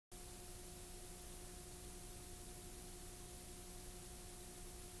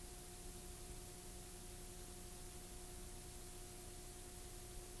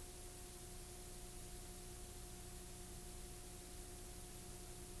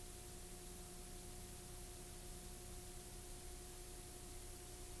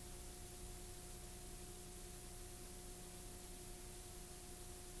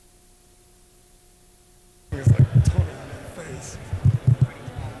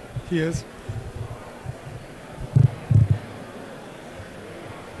He is.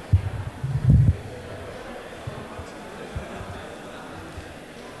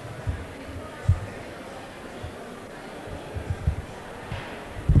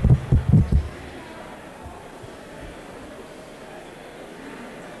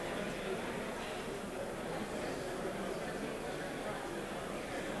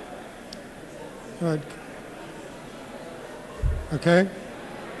 Good. Okay.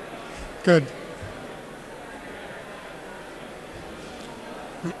 Good.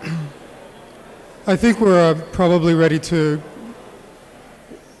 I think we're probably ready to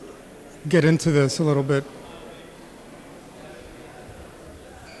get into this a little bit.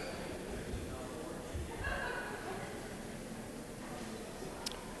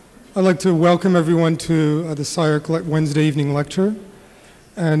 I'd like to welcome everyone to the SCI-Arc Wednesday evening lecture.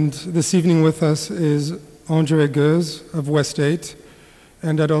 And this evening with us is Adriaan Geuze of West 8.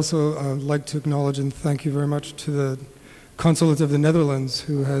 And I'd also like to acknowledge and thank you very much to the Consulate of the Netherlands,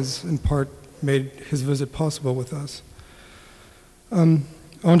 who has in part made his visit possible with us. Adriaan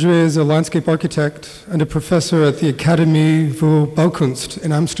is a landscape architect and a professor at the Academie voor Bouwkunst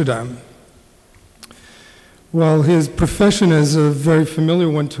in Amsterdam. While his profession is a very familiar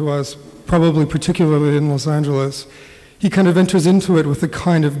one to us, probably particularly in Los Angeles, he kind of enters into it with a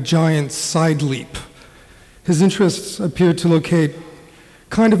kind of giant side leap. His interests appear to locate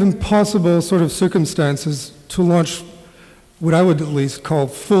kind of impossible sort of circumstances to launch what I would at least call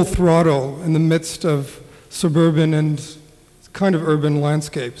full throttle in the midst of suburban and kind of urban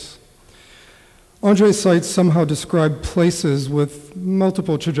landscapes. Andre's sites somehow describe places with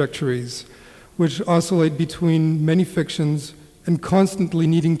multiple trajectories, which oscillate between many fictions and constantly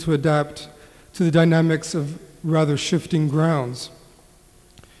needing to adapt to the dynamics of rather shifting grounds.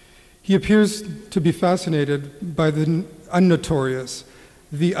 He appears to be fascinated by the unnotorious,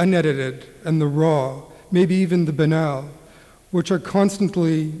 the unedited, and the raw, maybe even the banal, which are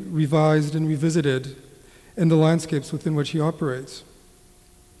constantly revised and revisited in the landscapes within which he operates.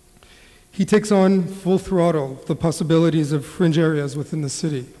 He takes on full throttle the possibilities of fringe areas within the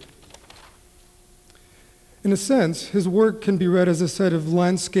city. In a sense, his work can be read as a set of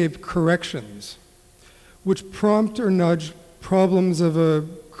landscape corrections, which prompt or nudge problems of a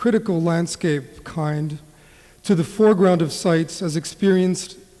critical landscape kind to the foreground of sites as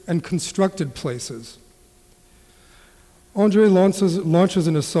experienced and constructed places. Andre launches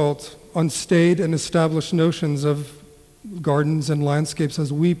an assault on staid and established notions of gardens and landscapes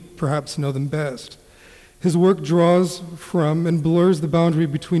as we perhaps know them best. His work draws from and blurs the boundary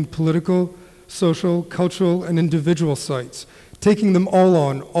between political, social, cultural, and individual sites, taking them all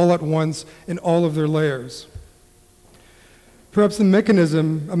on, all at once, in all of their layers. Perhaps the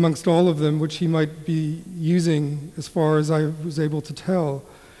mechanism amongst all of them, which he might be using, as far as I was able to tell,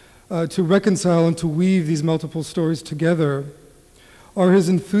 to reconcile and to weave these multiple stories together, are his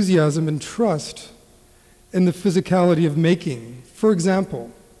enthusiasm and trust in the physicality of making. For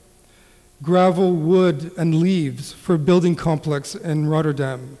example, gravel, wood, and leaves for a building complex in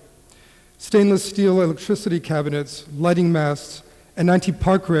Rotterdam, stainless steel electricity cabinets, lighting masts, and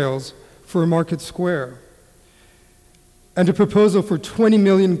anti-park rails for a market square, and a proposal for 20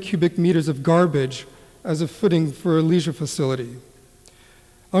 million cubic meters of garbage as a footing for a leisure facility.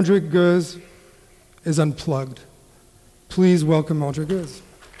 Adriaan Geuze is unplugged. Please welcome Adriaan Geuze.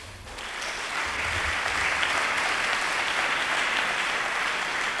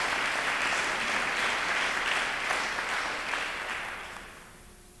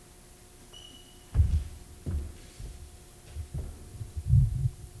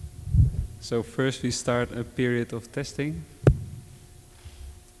 So first we start a period of testing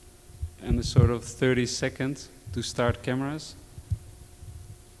and a sort of 30 seconds to start cameras.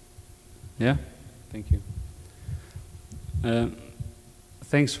 Yeah, thank you.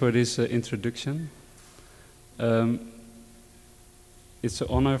 Thanks for this introduction. It's an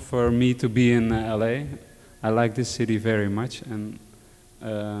honor for me to be in LA. I like this city very much, and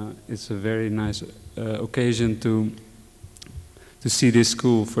it's a very nice occasion to see this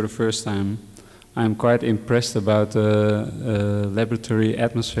school for the first time. I'm quite impressed about the laboratory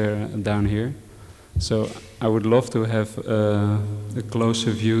atmosphere down here. So I would love to have a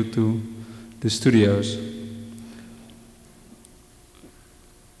closer view to the studios.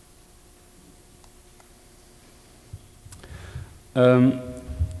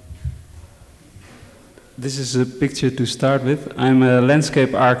 This is a picture to start with. I'm a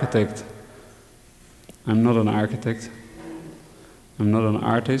landscape architect. I'm not an architect. I'm not an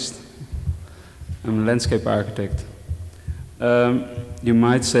artist. I'm a landscape architect. You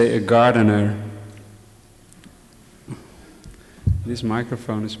might say a gardener. This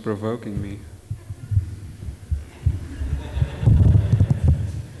microphone is provoking me.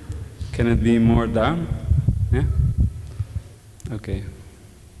 Can it be more down? Yeah? Okay.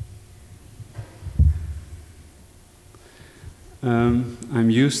 I'm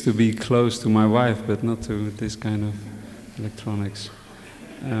used to be close to my wife, but not to this kind of electronics.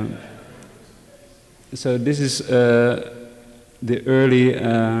 So this is the early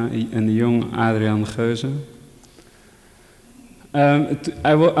and young Adriaan Geuze.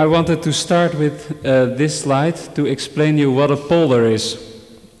 I wanted to start with this slide to explain you what a polder is.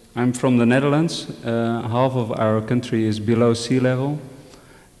 I'm from the Netherlands. Half of our country is below sea level,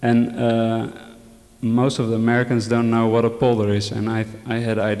 and most of the Americans don't know what a polder is. And I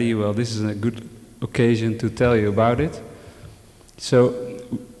had the idea, well, this is a good occasion to tell you about it. So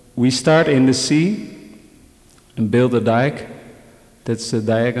we start in the sea and build a dike. That's the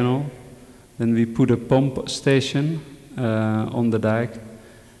diagonal. Then we put a pump station on the dike.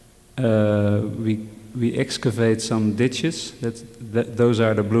 We excavate some ditches. Those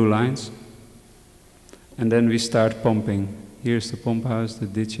are the blue lines. And then we start pumping. Here's the pump house, the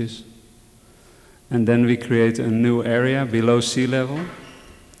ditches. And then we create a new area below sea level.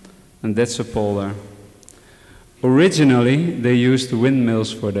 And that's a polder. Originally, they used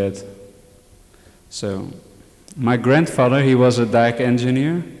windmills for that. So, my grandfather, he was a dike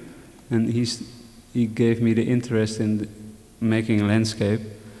engineer, and he gave me the interest in making landscape.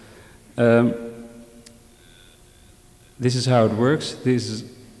 This is how it works. This is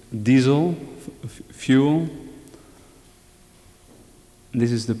diesel, fuel.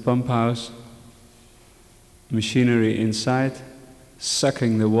 This is the pump house. Machinery inside,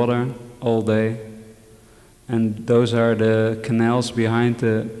 sucking the water all day. And those are the canals behind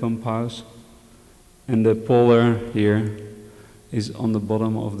the pump house. And the polder here is on the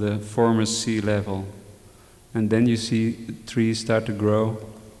bottom of the former sea level. And then you see trees start to grow.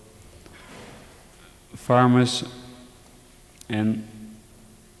 Farmers and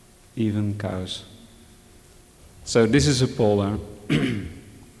even cows. So this is a polder.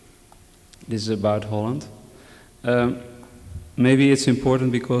 This is about Holland. Maybe it's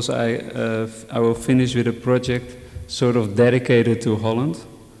important because I will finish with a project sort of dedicated to Holland,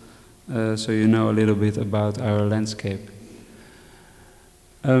 so you know a little bit about our landscape.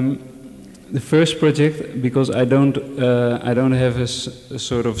 The first project, because I don't have a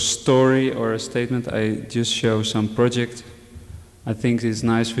sort of story or a statement. I just show some project. I think it's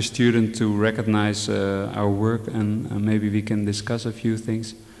nice for students to recognize our work, and maybe we can discuss a few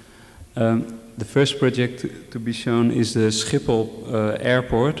things. The first project to be shown is the Schiphol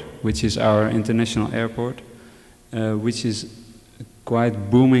Airport, which is our international airport, which is a quite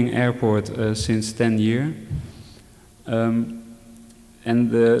booming airport since 10 years.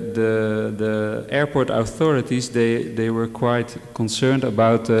 And the airport authorities, they were quite concerned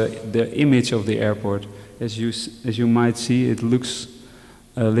about the image of the airport. As you might see, it looks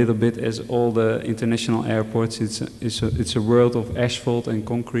a little bit as all the international airports. It's a world of asphalt and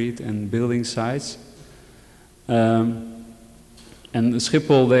concrete and building sites. And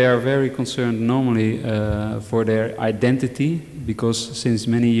Schiphol, they are very concerned normally for their identity, because since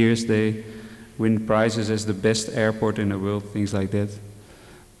many years they win prizes as the best airport in the world, things like that.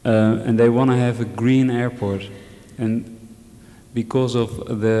 And they want to have a green airport. And because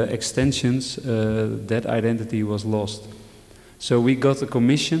of the extensions, that identity was lost. So we got a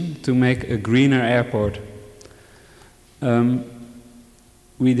commission to make a greener airport.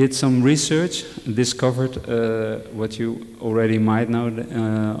 We did some research, discovered what you already might know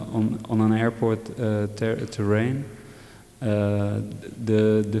on an airport terrain.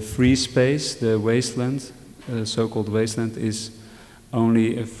 The free space, the wasteland, so-called wasteland, is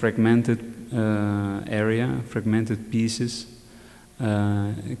only a fragmented area, fragmented pieces.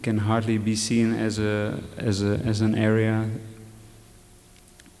 It can hardly be seen as an area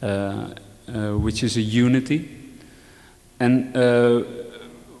which is a unity, and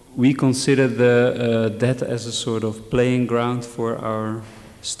we consider that as a sort of playing ground for our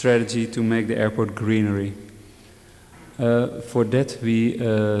strategy to make the airport greenery. For that we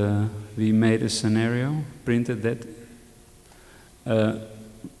made a scenario, printed that,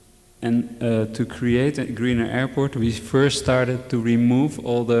 and to create a greener airport, we first started to remove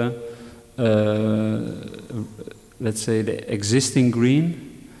all the, let's say, the existing green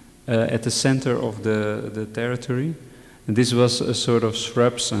at the center of the territory. And this was a sort of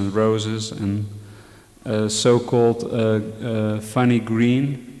shrubs and roses and so-called funny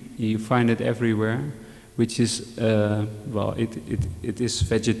green. You find it everywhere, which is, well, it is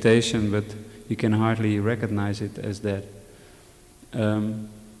vegetation, but you can hardly recognize it as that.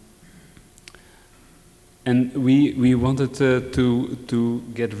 And we wanted to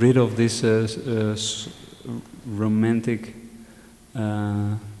get rid of this romantic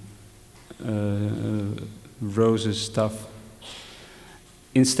roses stuff.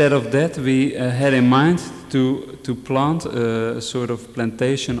 Instead of that, we had in mind to plant a sort of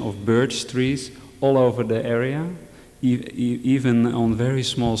plantation of birch trees all over the area, even on very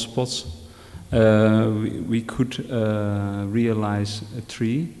small spots. We could realize a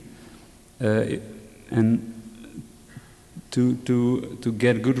tree, and to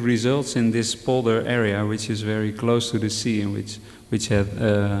get good results in this polder area, which is very close to the sea and which had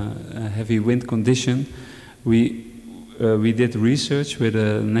a heavy wind condition, we did research with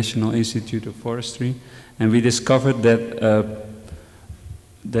the National Institute of Forestry, and we discovered that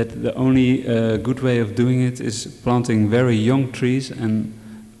the only good way of doing it is planting very young trees and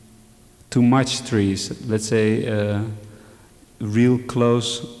too much trees. Let's say real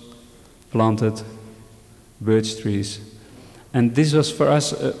close planted birch trees. And this was for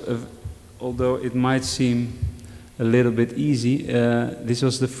us, although it might seem a little bit easy, this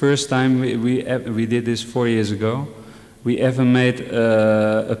was the first time we did this 4 years ago. We ever made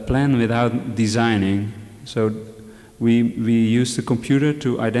a plan without designing. So we used the computer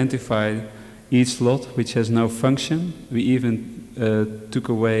to identify each lot which has no function. We even took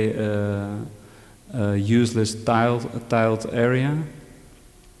away a useless tiled area,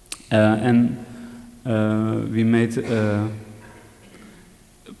 and we made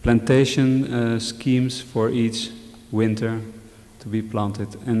plantation schemes for each winter to be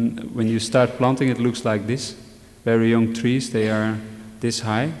planted. And when you start planting, it looks like this. Very young trees, they are this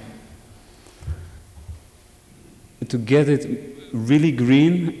high. To get it really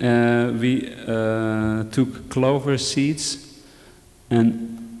green, we took clover seeds,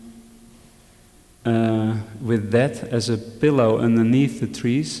 and with that as a pillow underneath the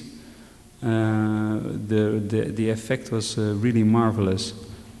trees, the effect was really marvelous.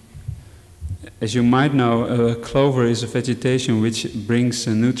 As you might know, clover is a vegetation which brings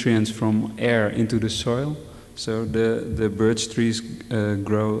nutrients from air into the soil. So the birch trees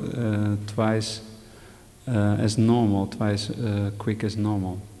grow twice as normal, twice quick as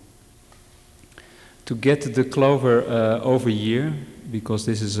normal. To get the clover over year, because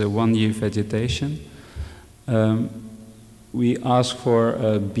this is a 1-year vegetation, we ask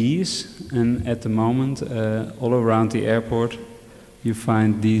for bees, and at the moment, all around the airport, you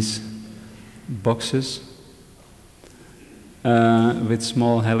find these boxes with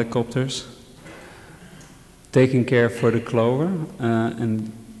small helicopters taking care for the clover,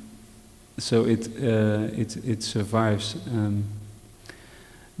 and so it survives.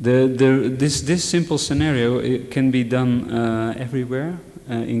 This simple scenario, it can be done everywhere,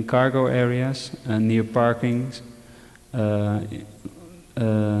 in cargo areas, near parkings,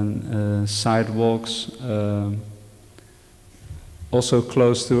 sidewalks, also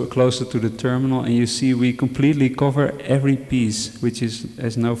closer to the terminal. And you see, we completely cover every piece which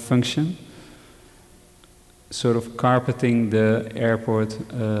has no function, sort of carpeting the airport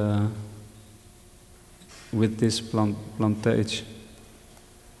with this plantage.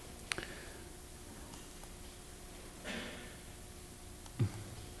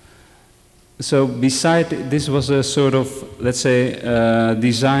 So beside this was a sort of, let's say,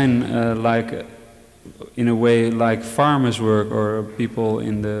 design like, in a way, like farmers work or people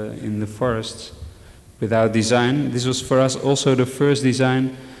in the forests without design. This was for us also the first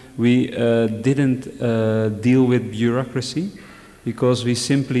design. We didn't deal with bureaucracy, because we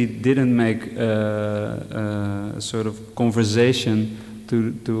simply didn't make a sort of conversation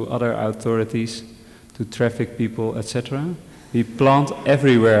to other authorities, to traffic people, etc. We plant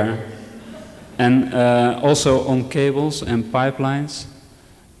everywhere, and also on cables and pipelines,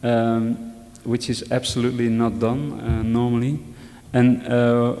 which is absolutely not done normally. And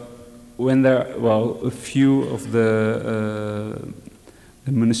when there, well, a few of the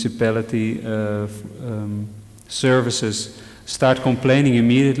municipality services start complaining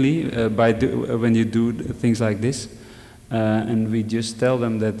immediately when you do things like this, and we just tell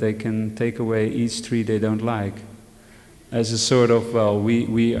them that they can take away each tree they don't like, as a sort of, well,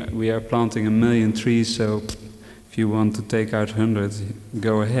 we are planting 1 million trees, so if you want to take out 100,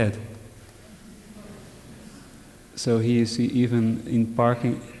 go ahead. So here you see, even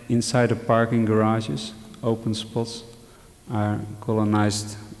inside the parking garages, open spots are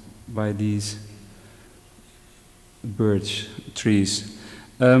colonized by these birch trees.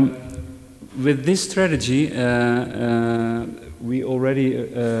 With this strategy, we already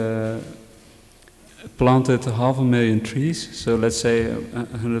planted 500,000 trees, so let's say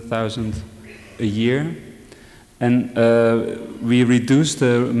 100,000 a year. And we reduced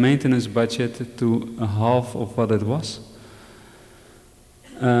the maintenance budget to a half of what it was.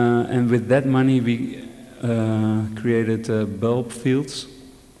 And with that money we created bulb fields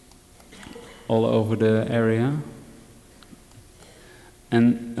all over the area.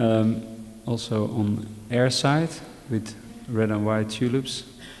 And also on airside with red and white tulips.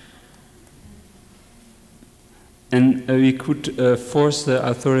 And we could force the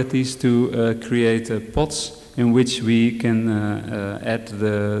authorities to create pots in which we can add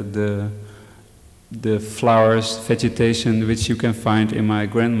the flowers, vegetation, which you can find in my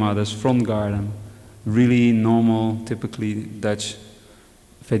grandmother's front garden. Really normal, typically Dutch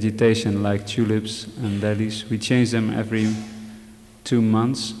vegetation like tulips and lilies. We change them every 2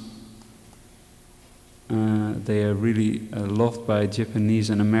 months. They are really loved by Japanese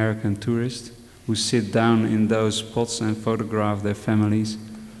and American tourists who sit down in those pots and photograph their families.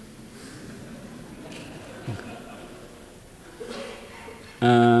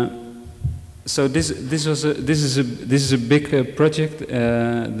 So this is a big project,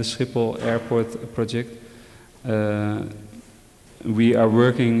 the Schiphol Airport project. We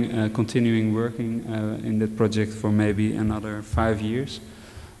are continuing working in that project for maybe another 5 years,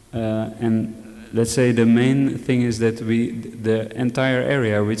 and let's say the main thing is that the entire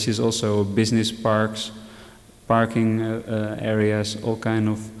area, which is also business parks, parking areas, all kind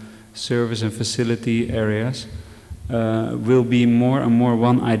of service and facility areas, will be more and more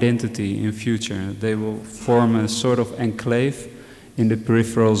one identity in future. They will form a sort of enclave in the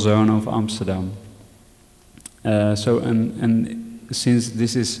peripheral zone of Amsterdam. And since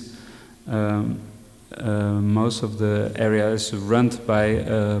this is most of the area is run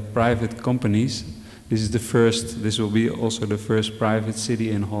by private companies, this will be also the first private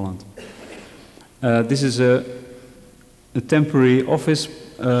city in Holland. This is a temporary office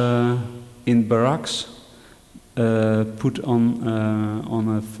in barracks put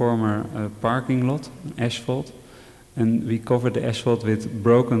on a former parking lot, asphalt, and we covered the asphalt with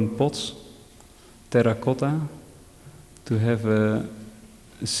broken pots, terracotta, to have a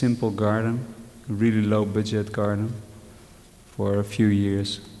simple garden, a really low budget garden for a few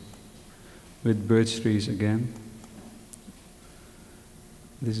years, with birch trees again.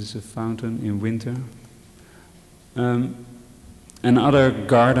 This is a fountain in winter. Another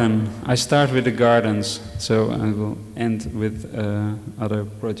garden. I start with the gardens, so I will end with other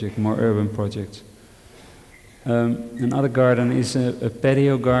project, more urban projects. Another garden is a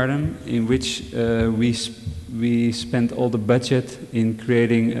patio garden in which we spent all the budget in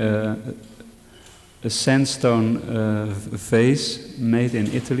creating a sandstone vase made in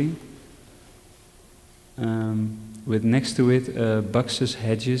Italy, with next to it buxus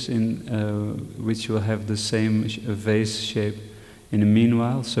hedges which will have the same vase shape in the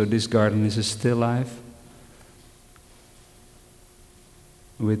meanwhile. So this garden is a still life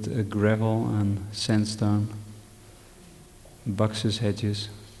with gravel and sandstone, buxus hedges.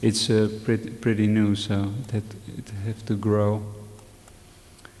 It's pretty new, so it have to grow.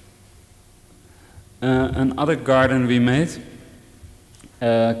 Another garden we made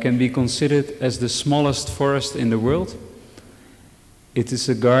can be considered as the smallest forest in the world. It is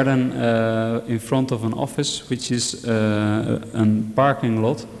a garden in front of an office, which is a parking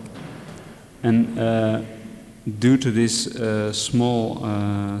lot. And due to this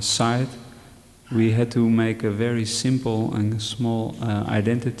small site, we had to make a very simple and small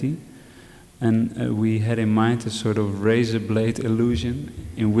identity. And we had in mind a sort of razor blade illusion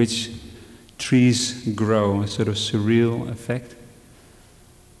in which trees grow, a sort of surreal effect.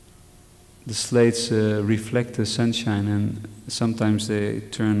 The slates reflect the sunshine, and sometimes they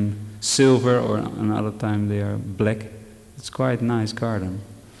turn silver, or another time they are black. It's quite a nice garden.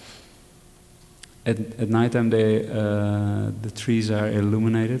 At nighttime, the trees are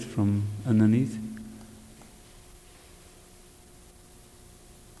illuminated from underneath.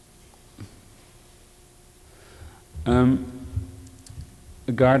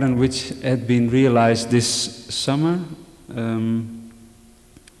 A garden which had been realized this summer.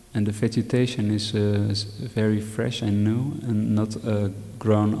 And the vegetation is very fresh and new and not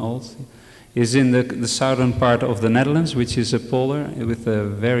grown old. Is in the southern part of the Netherlands, which is a polder with a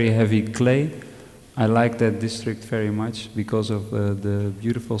very heavy clay. I like that district very much because of the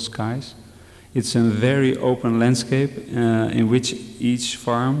beautiful skies. It's a very open landscape in which each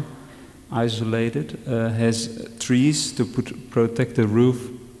farm, isolated, has trees to protect the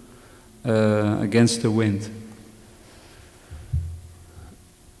roof against the wind.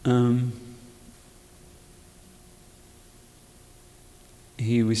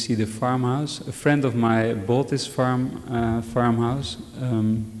 Here we see the farmhouse. A friend of mine bought this farmhouse,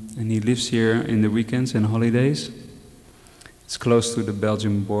 and he lives here in the weekends and holidays. It's close to the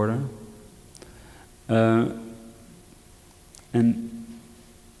Belgian border. And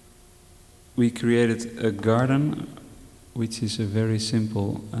we created a garden, which is a very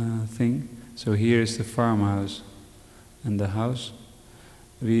simple thing. So here is the farmhouse and the house.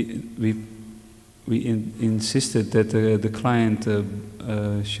 We insisted that the client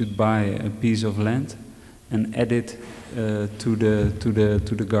should buy a piece of land and add it to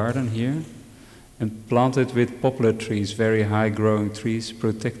the garden here, and plant it with poplar trees, very high growing trees,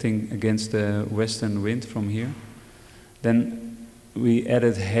 protecting against the western wind from here. Then we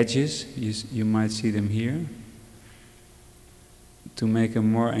added hedges, you might see them here, to make a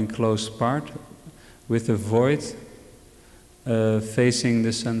more enclosed part with a void facing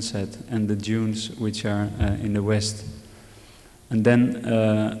the sunset and the dunes which are in the west. And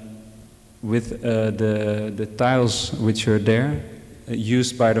then with the tiles which are there,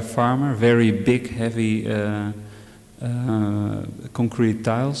 used by the farmer, very big, heavy concrete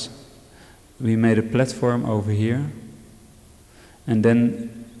tiles, we made a platform over here. And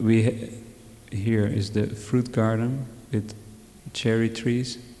then here is the fruit garden with cherry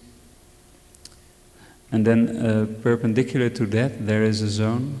trees. And then perpendicular to that, there is a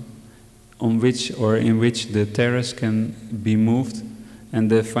zone in which the terrace can be moved. And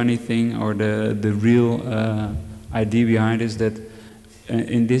the funny thing, or the real idea behind is that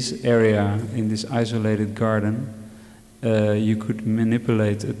in this area, in this isolated garden, you could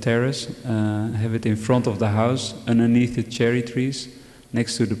manipulate a terrace, have it in front of the house, underneath the cherry trees,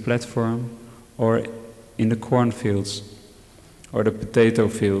 next to the platform, or in the cornfields, or the potato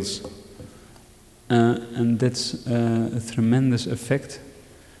fields. And that's a tremendous effect,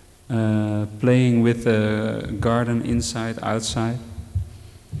 playing with the garden inside, outside.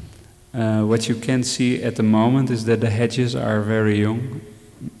 What you can see at the moment is that the hedges are very young,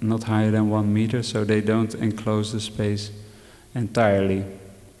 not higher than 1 meter, so they don't enclose the space entirely.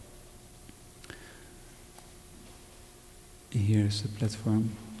 Here's the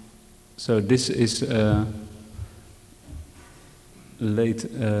platform. So this is late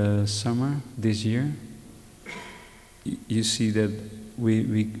summer this year. You see that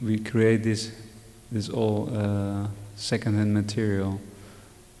we create this all second-hand material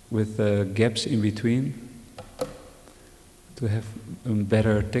with gaps in between to have a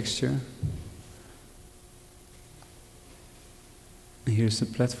better texture. Here's the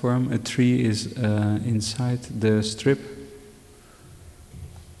platform. A tree is inside the strip.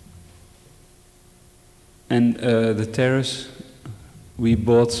 And the terrace, we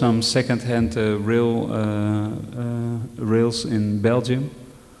bought some second-hand rails in Belgium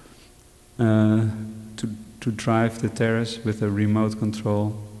to drive the terrace with a remote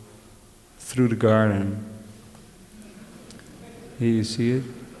control through the garden. Here you see it.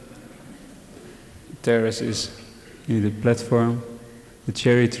 The terrace is the platform. The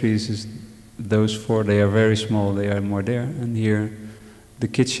cherry trees is those four. They are very small. They are more there. And here, the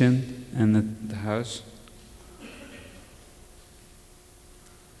kitchen and the house.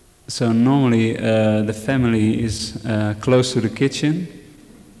 So normally the family is close to the kitchen.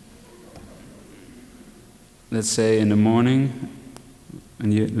 Let's say in the morning,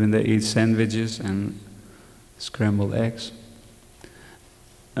 when they eat sandwiches and scrambled eggs.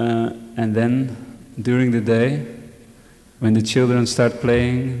 And then during the day, when the children start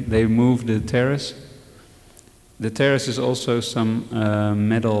playing, they move the terrace. The terrace is also some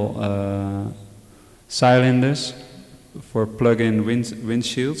metal cylinders for plug-in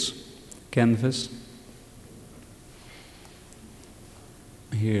windshields, canvas.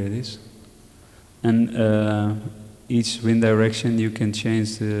 Here it is. And each wind direction you can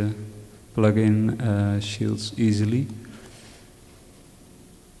change the plug-in shields easily.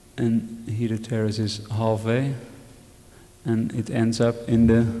 And here the terrace is halfway, and it ends up in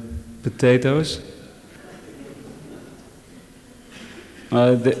the potatoes.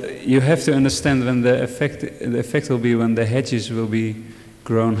 You have to understand when the effect will be when the hedges will be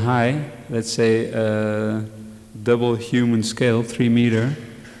grown high, let's say double human scale, 3 meter,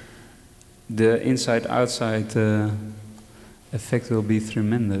 the inside-outside effect will be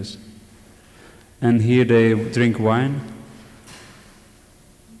tremendous. And here they drink wine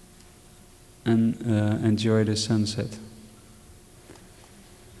and enjoy the sunset.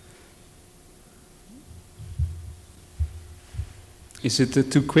 Is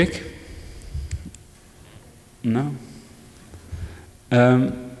it too quick? No?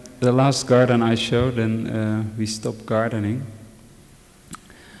 The last garden I showed, and we stopped gardening.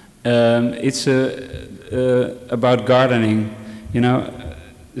 It's about gardening. You know,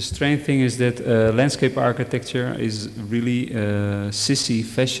 the strange thing is that landscape architecture is really sissy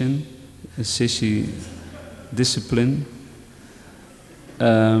fashion, a sissy discipline.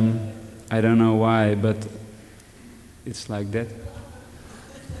 I don't know why, but it's like that.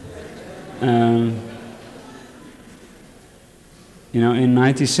 You know, in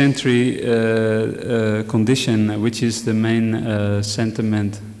 19th century condition, which is the main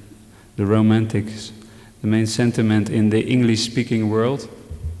sentiment, the Romantics, the main sentiment in the English-speaking world.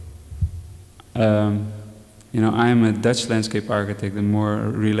 You know, I'm a Dutch landscape architect and more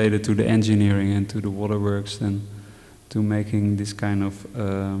related to the engineering and to the waterworks than to making this kind of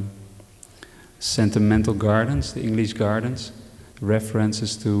sentimental gardens, the English gardens,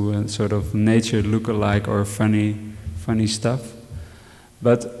 references to sort of nature look-alike or funny stuff.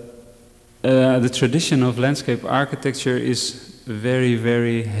 But the tradition of landscape architecture is very,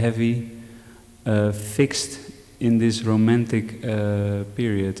 very heavy, fixed in this romantic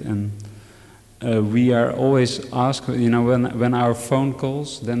period. And we are always asked, you know, when our phone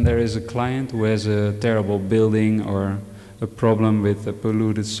calls, then there is a client who has a terrible building or a problem with a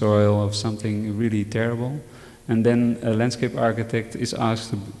polluted soil or something really terrible. And then a landscape architect is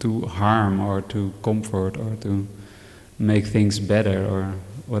asked to harm or to comfort or to make things better or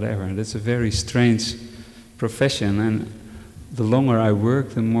whatever. That's a very strange profession, and the longer I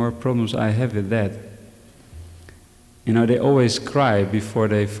work, the more problems I have with that. You know, they always cry before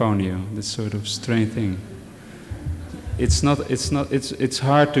they phone you. This sort of strange thing. It's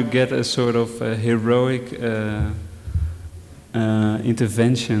hard to get a sort of heroic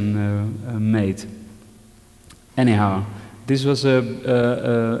intervention made. Anyhow, this was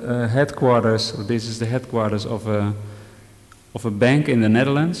a headquarters. This is the headquarters of a bank in the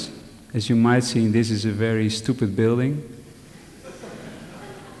Netherlands. As you might see, this is a very stupid building.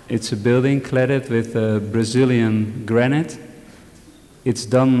 It's a building cladded with Brazilian granite. It's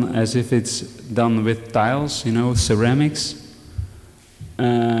done as if it's done with tiles, you know, ceramics.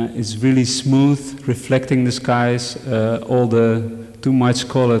 It's really smooth, reflecting the skies. All the too much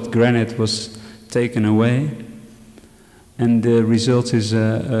colored granite was taken away. And the result is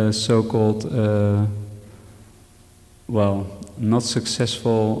a so-called, well, not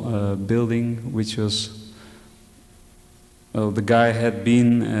successful building, which was, well, the guy had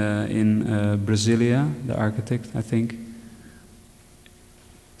been in Brasilia, the architect, I think.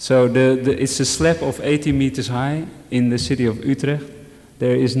 So it's a slab of 80 meters high in the city of Utrecht.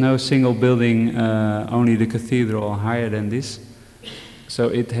 There is no single building, only the cathedral higher than this. So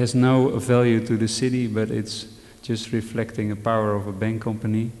it has no value to the city, but it's just reflecting the power of a bank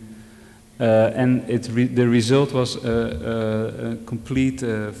company. And the result was a complete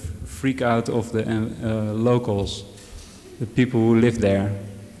freak out of the locals, the people who live there.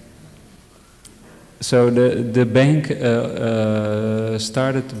 So the bank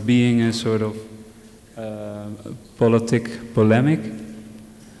started being a sort of polemic,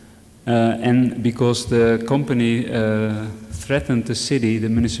 and because the company threatened the city, the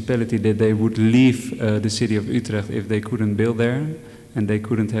municipality, that they would leave the city of Utrecht if they couldn't build there, and they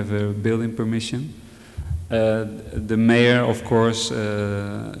couldn't have a building permission. The mayor, of course,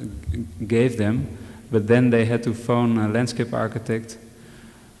 gave them, but then they had to phone a landscape architect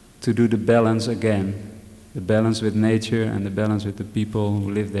to do the balance again, the balance with nature and the balance with the people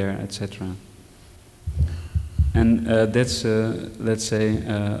who live there, etc. And that's, let's say,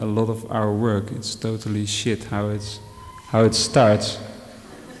 a lot of our work. It's totally shit how it starts.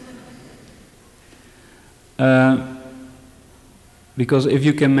 Because if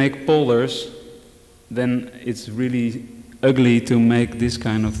you can make polders, then it's really ugly to make this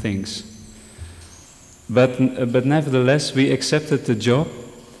kind of things. But nevertheless, we accepted the job.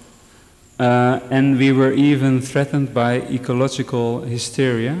 And we were even threatened by ecological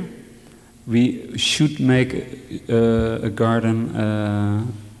hysteria. We should make a garden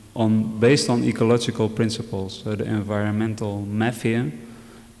based on ecological principles. So the environmental mafia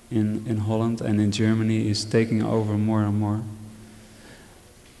in Holland and in Germany is taking over more and more.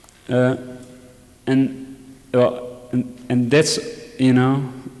 And that's, you know,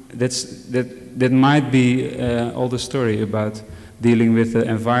 that might be all the story about dealing with the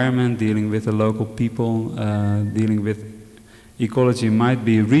environment, dealing with the local people, dealing with ecology might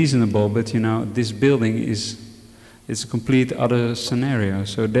be reasonable, but you know, this building it's a complete other scenario,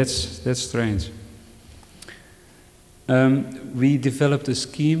 so that's strange. We developed a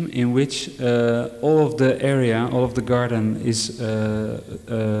scheme in which all of the area, all of the garden is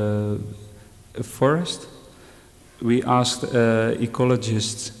a forest. We asked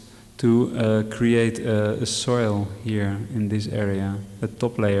ecologists to create a soil here in this area, a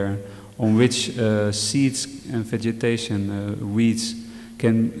top layer, on which seeds and vegetation, weeds,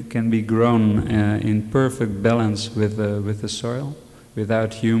 can be grown in perfect balance with the soil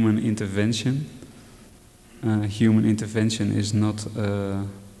without human intervention. Human intervention is not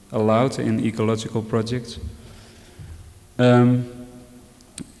allowed in ecological projects.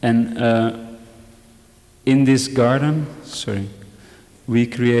 In this garden, we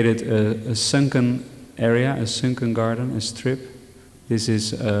created a sunken area, a sunken garden, a strip. This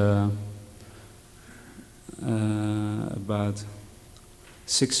is about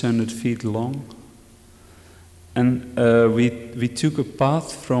 600 feet long. And we took a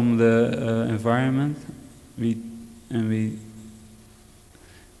path from the environment. We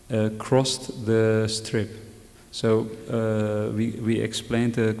crossed the strip. So we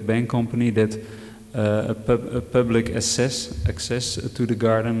explained to the bank company that a public access to the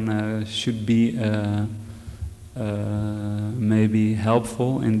garden should be maybe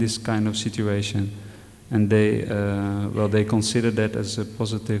helpful in this kind of situation, and they consider that as a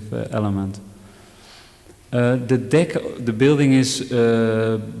positive element. The building is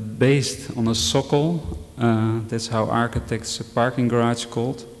based on a socle. That's how architects a parking garage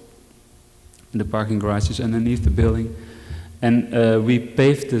called. The parking garage is underneath the building, and we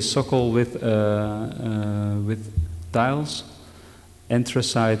paved the socle with tiles,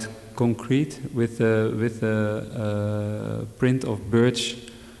 anthracite concrete with a print of birch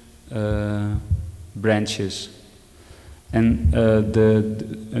branches. And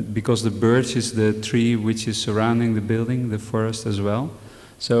because the birch is the tree which is surrounding the building, the forest as well.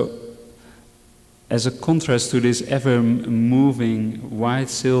 So as a contrast to this ever-moving white,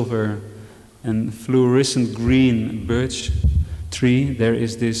 silver and fluorescent green birch tree, there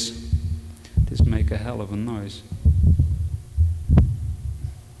is this make a hell of a noise.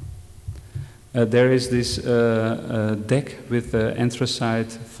 There is this deck with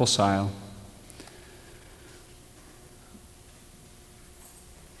anthracite fossil.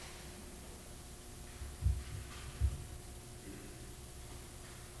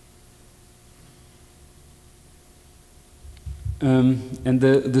 And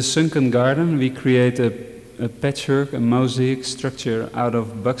the sunken garden, we create a patchwork, a mosaic structure out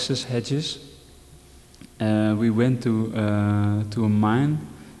of boxes hedges. We went to a mine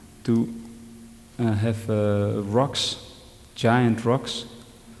to have rocks, giant rocks,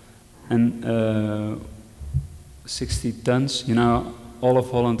 and 60 tons. You know, all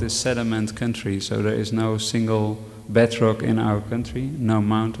of Holland is sediment country, so there is no single bedrock in our country, no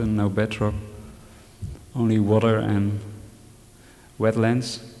mountain, no bedrock, only water and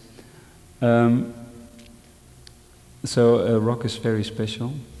wetlands. So rock is very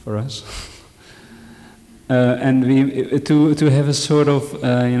special for us. And we to have a sort of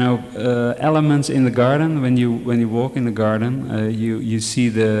elements in the garden. When you walk in the garden, you see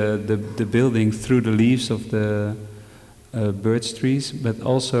the building through the leaves of the birch trees, but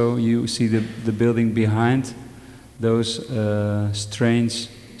also you see the building behind those strange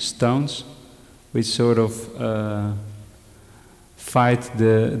stones, which sort of fight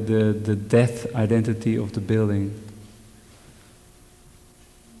the death identity of the building.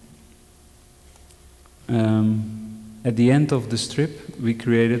 At the end of the strip, we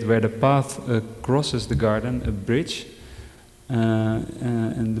created, where the path crosses the garden, a bridge,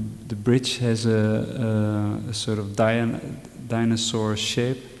 and the bridge has a sort of dinosaur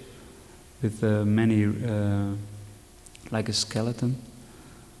shape with many, like a skeleton.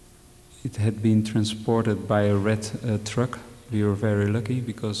 It had been transported by a red truck. We were very lucky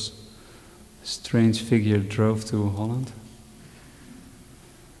because a strange figure drove to Holland.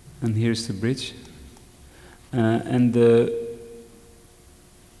 And here's the bridge. And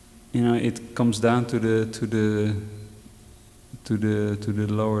it comes down to the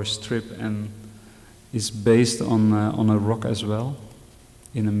lower strip and is based on a rock as well,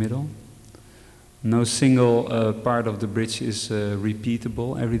 in the middle. No single part of the bridge is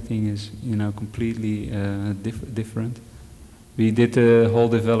repeatable. Everything is completely different. We did the whole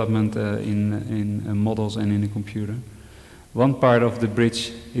development in models and in a computer. One part of the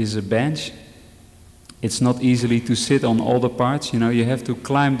bridge is a bench. It's not easily to sit on all the parts. You have to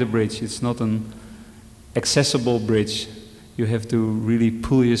climb the bridge. It's not an accessible bridge. You have to really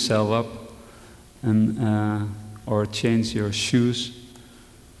pull yourself up and or change your shoes.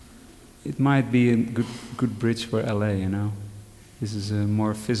 It might be a good bridge for LA. This is a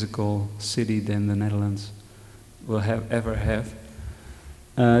more physical city than the Netherlands will ever have.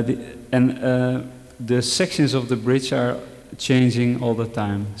 The sections of the bridge are changing all the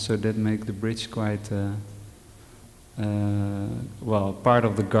time, so that makes the bridge quite part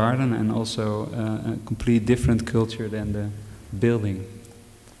of the garden and also a complete different culture than the building.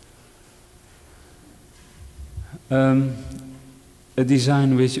 A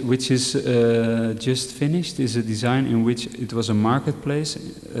design which is just finished is a design in which it was a marketplace.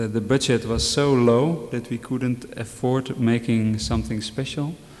 The budget was so low that we couldn't afford making something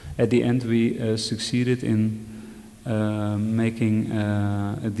special. At the end, we succeeded in making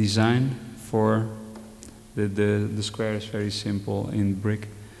a design for the square is very simple in brick.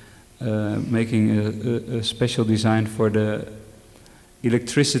 Making a special design for the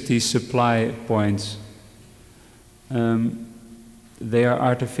electricity supply points. They are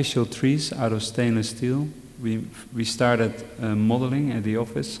artificial trees out of stainless steel. We started modeling at the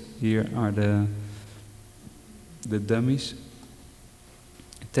office. Here are the dummies.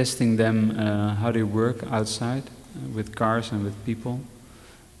 Testing them how they work outside with cars and with people.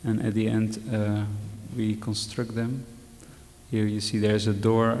 And at the end we construct them. Here you see there's a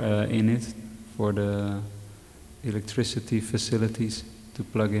door in it for the electricity facilities to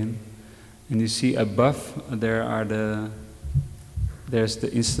plug in. And you see above there are there's the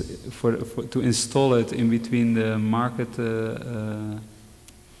to install it in between the market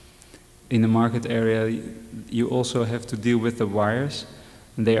in the market area. You also have to deal with the wires,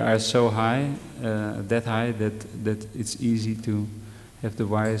 and they are so high, that high that it's easy to have the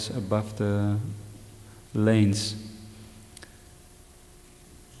wires above the lanes.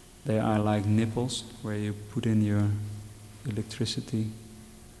 They are like nipples where you put in your electricity.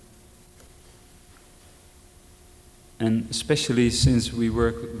 And especially since we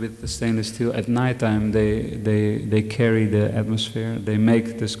work with the stainless steel, at nighttime they carry the atmosphere, they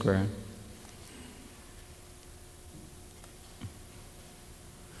make the square.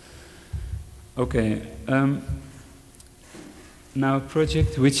 Okay, now a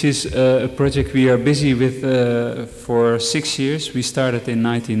project which is a project we are busy with for 6 years. We started in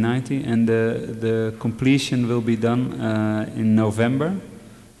 1990 and the completion will be done in November.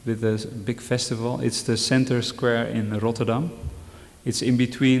 With a big festival. It's the center square in Rotterdam. It's in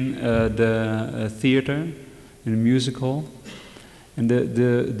between the theater and the music hall. And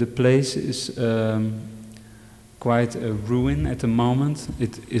the place is quite a ruin at the moment.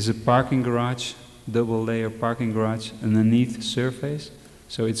 It is a parking garage, double layer parking garage underneath surface.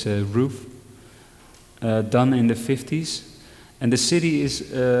 So it's a roof done in the 50s. And the city is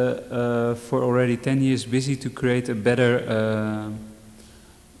for already 10 years busy to create a better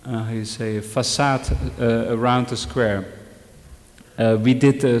how you say, a facade around the square. We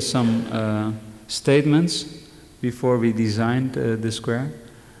did some statements before we designed the square.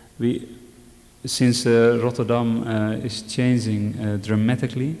 Since Rotterdam is changing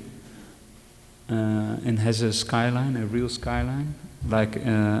dramatically and has a skyline, a real skyline, like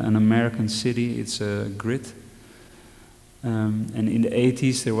an American city, it's a grid. And in the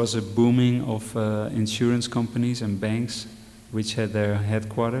 80s there was a booming of insurance companies and banks which had their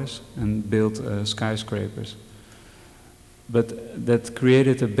headquarters and built skyscrapers. But that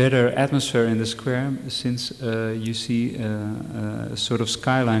created a better atmosphere in the square since you see a sort of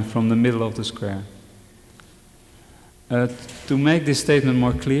skyline from the middle of the square. To make this statement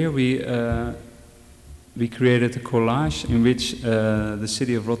more clear, we created a collage in which the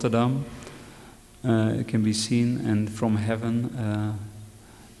city of Rotterdam can be seen, and from heaven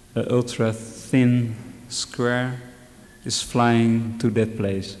an ultra-thin square is flying to that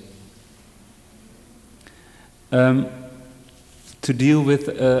place. To deal with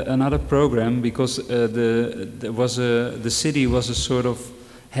another program, because the city was a sort of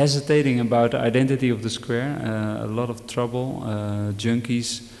hesitating about the identity of the square. A lot of trouble,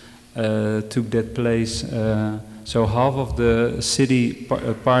 junkies took that place. So half of the city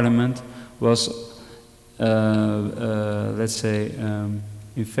parliament was, let's say,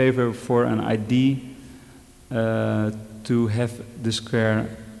 in favor for an ID to have the square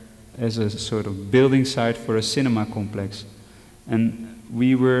as a sort of building site for a cinema complex. And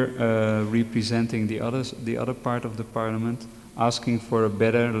we were representing the other part of the parliament, asking for a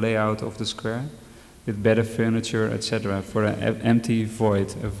better layout of the square, with better furniture, etc., for an empty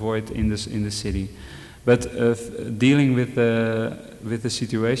void, a void in the city. But dealing with the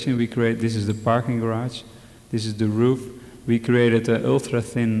situation, we create. This is the parking garage, this is the roof. We created an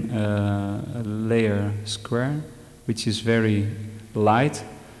ultra-thin layer square, which is very light,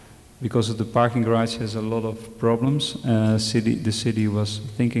 because the parking garage has a lot of problems. The city was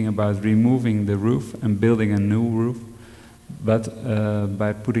thinking about removing the roof and building a new roof, but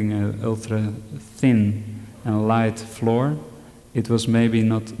by putting an ultra-thin and light floor, it was maybe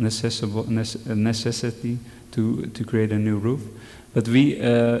not a necessity to create a new roof. But we,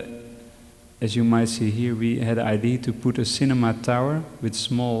 as you might see here, we had the idea to put a cinema tower with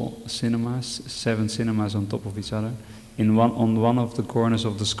small cinemas, 7 cinemas on top of each other, on one of the corners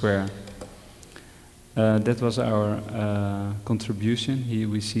of the square. That was our contribution. Here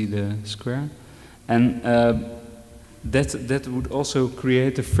we see the square. And that would also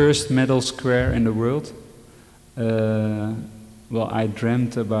create the first metal square in the world. Well, I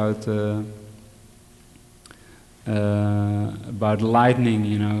dreamt about lightning,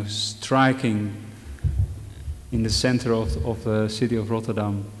 you know, striking in the center of the city of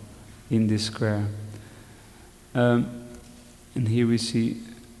Rotterdam in this square. And here we see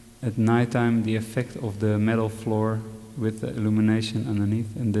at nighttime the effect of the metal floor with the illumination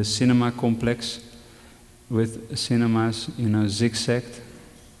underneath, and the cinema complex with cinemas, you know, zigzagged.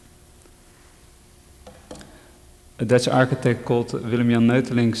 A Dutch architect called Willem-Jan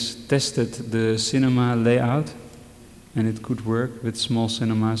Neutelings tested the cinema layout, and it could work with small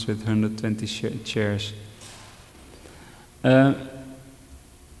cinemas with 120 chairs.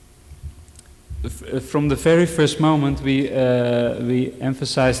 From the very first moment, we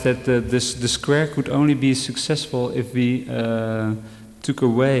emphasized that the square could only be successful if we took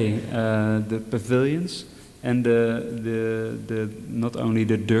away the pavilions and the not only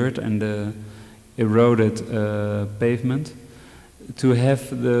the dirt and the eroded pavement, to have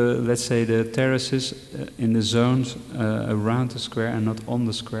the, let's say, the terraces in the zones around the square and not on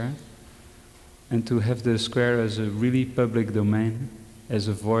the square, and to have the square as a really public domain, as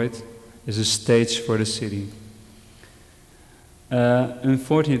a void, as a stage for the city.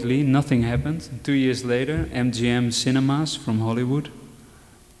 Unfortunately, nothing happened. 2 years later, MGM Cinemas from Hollywood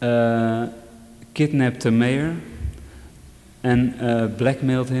kidnapped the mayor and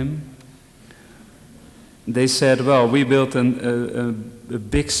blackmailed him. They said, well, we built a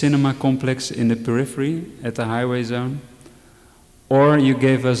big cinema complex in the periphery at the highway zone, or you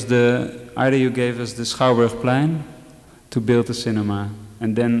gave us either you gave us the Schouwburgplein to build a cinema.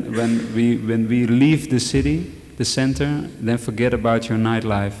 And then when we leave the city, the center, then forget about your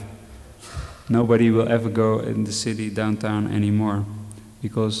nightlife. Nobody will ever go in the city downtown anymore,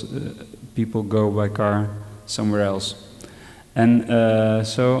 because people go by car somewhere else. And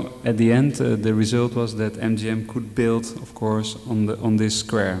so at the end, the result was that MGM could build, of course, on this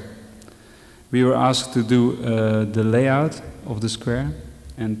square. We were asked to do the layout of the square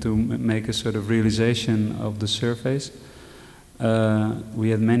and to make a sort of realization of the surface. We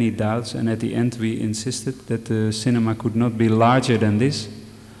had many doubts, and at the end we insisted that the cinema could not be larger than this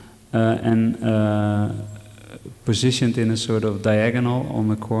and positioned in a sort of diagonal on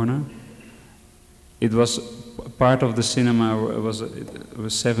the corner. It was part of the cinema, was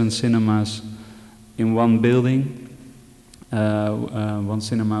 7 cinemas in one building. One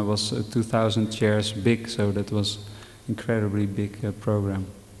cinema was 2,000 chairs big, so that was incredibly big program.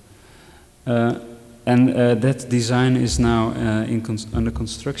 And that design is now under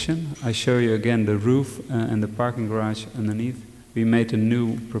construction. I show you again the roof and the parking garage underneath. We made a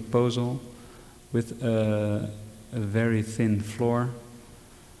new proposal with a very thin floor,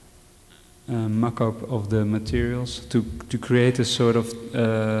 mock-up of the materials to create a sort of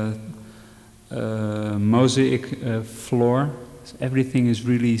mosaic floor. Everything is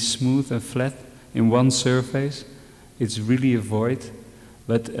really smooth and flat in one surface. It's really a void.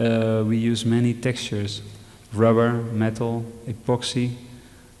 But we use many textures: rubber, metal, epoxy,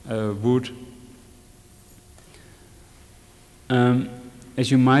 wood. As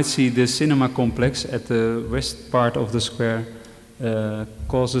you might see, the cinema complex at the west part of the square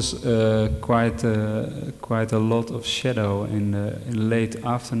causes quite a lot of shadow in late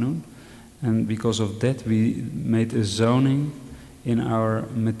afternoon. And because of that, we made a zoning in our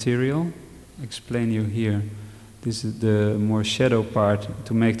material. I'll explain you here. This is the more shadow part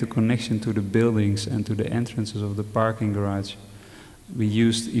to make the connection to the buildings and to the entrances of the parking garage. We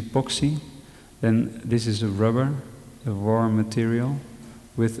used epoxy. Then this is a rubber, a warm material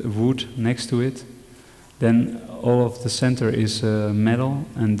with wood next to it. Then all of the center is metal,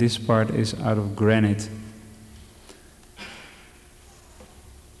 and this part is out of granite.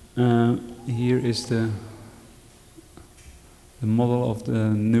 Here is the model of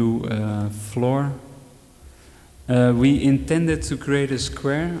the new floor. We intended to create a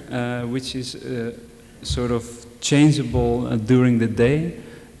square which is sort of changeable during the day,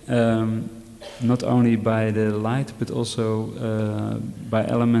 not only by the light but also by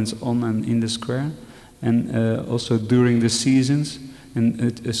elements on and in the square, and also during the seasons, and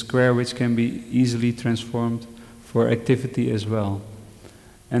a square which can be easily transformed for activity as well.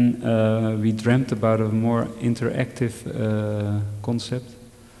 And we dreamt about a more interactive concept.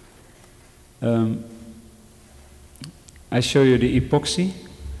 I show you the epoxy.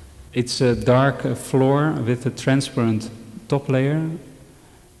 It's a dark floor with a transparent top layer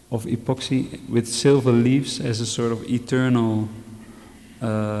of epoxy with silver leaves as a sort of eternal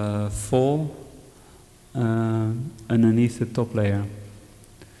fall underneath the top layer.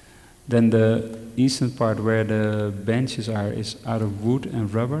 Then the eastern part where the benches are is out of wood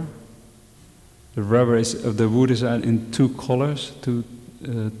and rubber. The wood is in two colors, two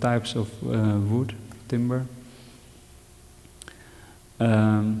types of wood, timber.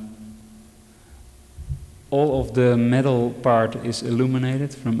 All of the metal part is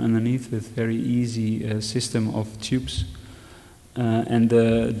illuminated from underneath with very easy system of tubes. And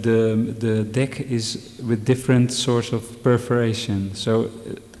the deck is with different sorts of perforation. So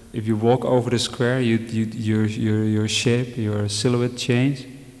if you walk over the square, your shape, your silhouette change.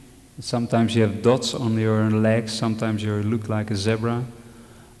 Sometimes you have dots on your legs. Sometimes you look like a zebra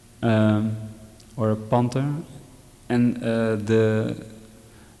or a panther. And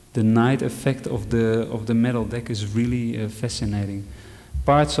the night effect of the metal deck is really fascinating.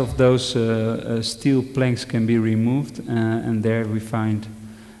 Parts of those steel planks can be removed, and there we find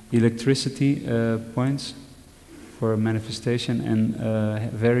electricity points for manifestation and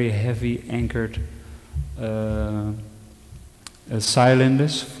very heavy anchored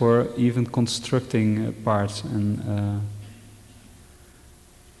cylinders for even constructing parts and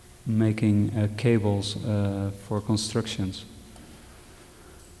making cables for constructions.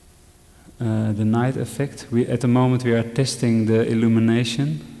 The night effect. At the moment we are testing the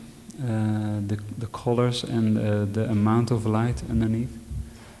illumination, the colors and the amount of light underneath.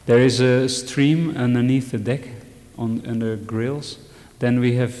 There is a stream underneath the deck under grills. Then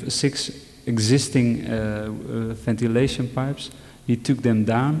we have 6 existing ventilation pipes. We took them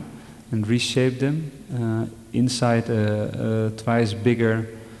down and reshaped them inside a twice bigger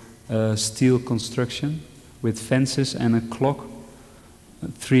steel construction with fences and a clock.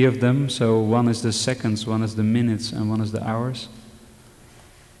 3 of them, so one is the seconds, one is the minutes, and one is the hours.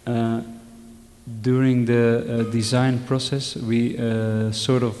 During the design process, we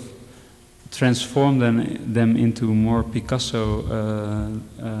sort of transformed them into more Picasso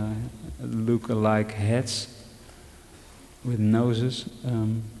look-alike heads with noses.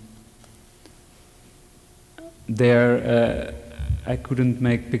 I couldn't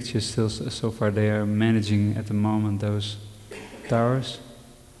make pictures still so far. They are managing at the moment those towers.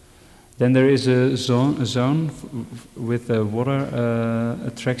 Then there is a zone with a water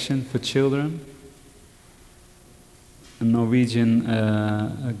attraction for children. A Norwegian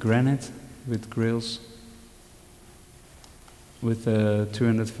granite with grills, with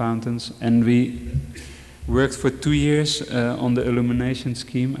 200 fountains. And we worked for 2 years on the illumination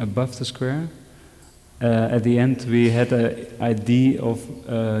scheme above the square. At the end we had an idea of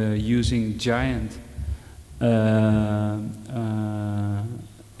using giant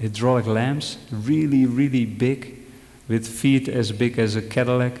hydraulic lamps, really big, with feet as big as a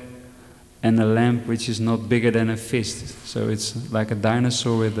Cadillac, and a lamp which is not bigger than a fist. So it's like a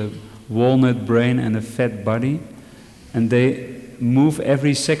dinosaur with a walnut brain and a fat body. And they move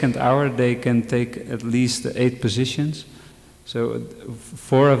every second hour. They can take at least 8 positions. So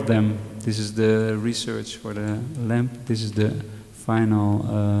 4 of them, this is the research for the lamp, this is the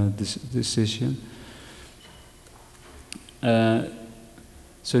final decision.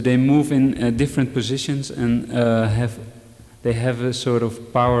 So they move in different positions and they have a sort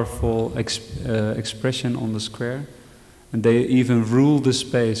of powerful expression on the square, and they even rule the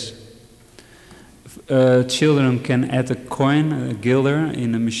space. Children can add a coin, a guilder,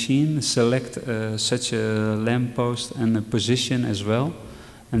 in a machine, select such a lamppost and a position as well,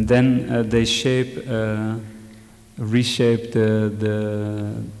 and then they reshape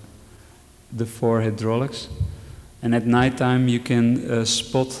the 4 hydraulics. And at nighttime you can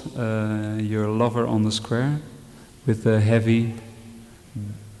spot your lover on the square with a heavy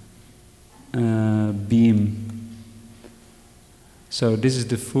beam. So this is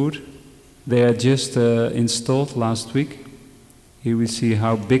the food. They are just installed last week. Here we see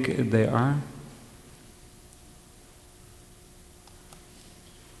how big they are.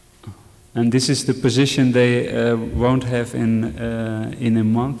 And this is the position they won't have in a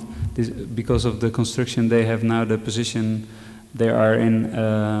month. Because of the construction they have now, the position they are in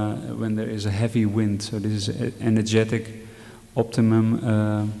when there is a heavy wind. So this is energetic, optimum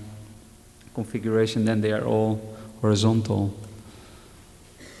configuration. Then they are all horizontal.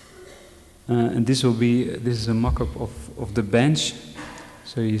 And this is a mock-up of the bench.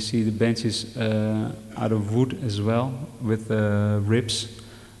 So you see the bench is out of wood as well, with ribs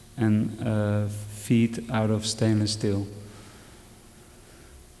and feet out of stainless steel.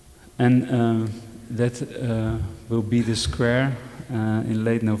 And that will be the square in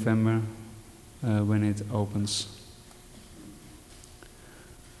late November when it opens.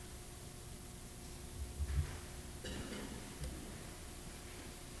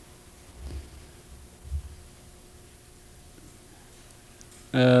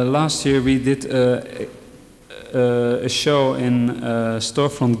 Last year we did a show in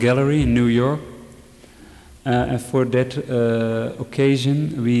Storefront Gallery in New York. And for that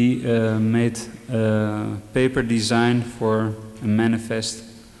occasion, we made a paper design for a manifest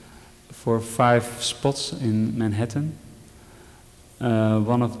for 5 spots in Manhattan.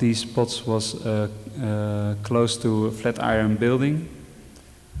 One of these spots was close to a Flatiron building.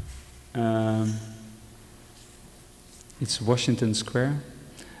 It's Washington Square.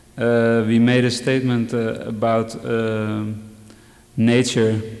 We made a statement about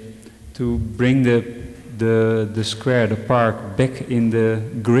nature to bring the square, the park, back in the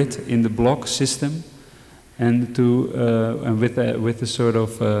grid, in the block system, and to and with a sort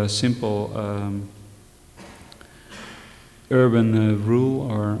of simple urban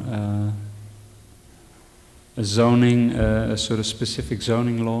rule or a zoning, a sort of specific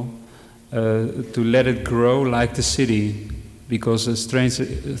zoning law, to let it grow like the city. Because a strange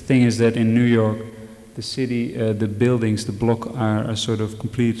thing is that in New York, the city, the buildings, the block are a sort of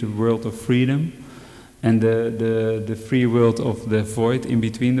complete world of freedom. And the free world of the void in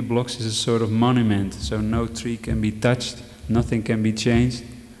between the blocks is a sort of monument. So no tree can be touched, nothing can be changed,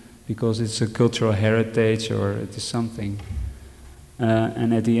 because it's a cultural heritage or it is something.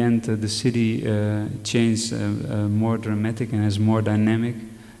 And at the end, the city changed more dramatic and has more dynamic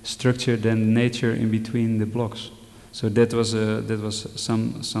structure than nature in between the blocks. So that was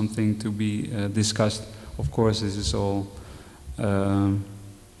something to be discussed. Of course, this is all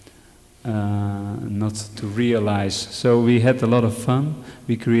not to realize. So we had a lot of fun.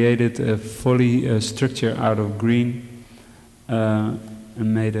 We created a fully structure out of green and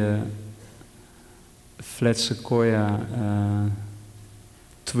made a flat sequoia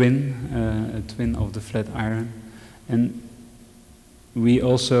twin of the Flatiron. And we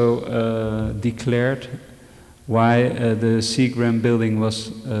also declared why the Seagram building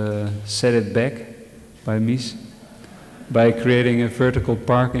was set it back by Mies, by creating a vertical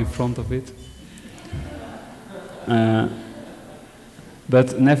park in front of it.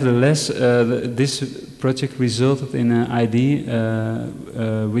 But nevertheless, this project resulted in an idea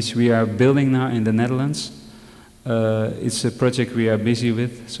which we are building now in the Netherlands. It's a project we are busy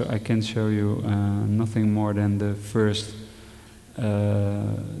with, so I can show you nothing more than the first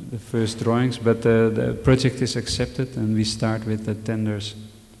drawings, but the project is accepted and we start with the tenders.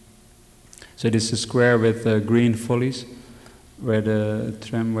 So this is a square with green follies where the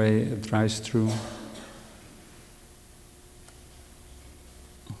tramway drives through.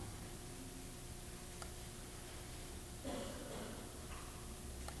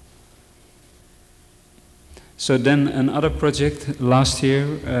 So then another project, last year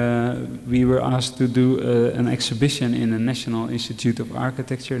we were asked to do an exhibition in the National Institute of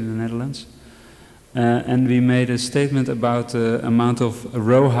Architecture in the Netherlands. And we made a statement about the amount of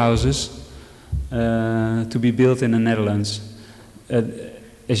row houses to be built in the Netherlands.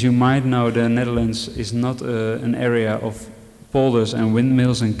 As you might know, the Netherlands is not an area of polders and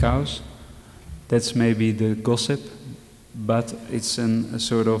windmills and cows. That's maybe the gossip, but it's a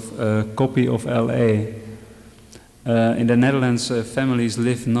sort of copy of LA. In the Netherlands, families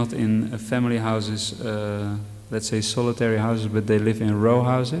live not in family houses, let's say solitary houses, but they live in row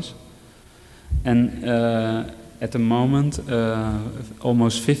houses. And at the moment,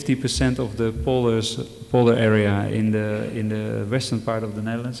 almost 50% of the polder area in the western part of the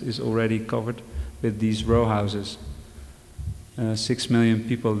Netherlands is already covered with these row houses. 6 million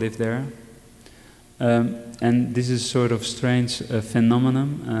people live there. And this is sort of strange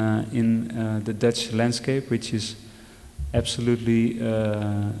phenomenon in the Dutch landscape, which is absolutely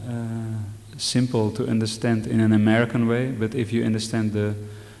simple to understand in an American way, but if you understand the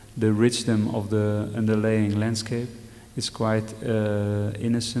richdom of the underlying landscape, it's quite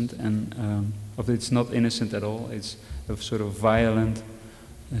innocent, and it's not innocent at all. It's a sort of violent,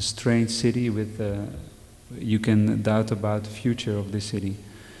 strange city with you can doubt about the future of this city.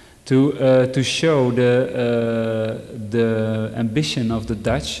 To show the ambition of the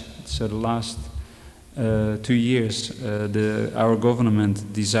Dutch, so the last 2 years, our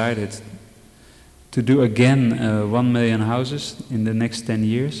government decided to do again 1 million houses in the next 10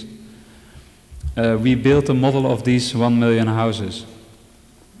 years. We built a model of these 1 million houses.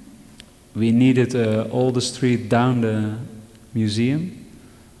 We needed all the street down the museum,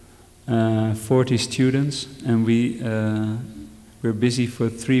 40 students, and we were busy for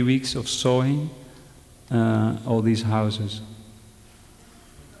 3 weeks of sewing all these houses.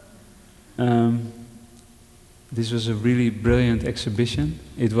 This was a really brilliant exhibition.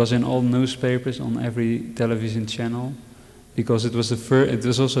 It was in all newspapers, on every television channel, because it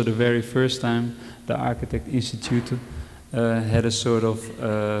was also the very first time the Architect Institute had a sort of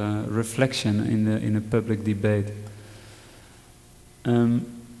reflection in a public debate.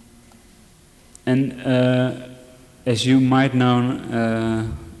 As you might know,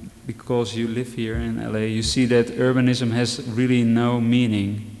 because you live here in LA, you see that urbanism has really no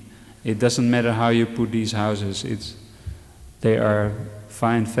meaning. It doesn't matter how you put these houses. They are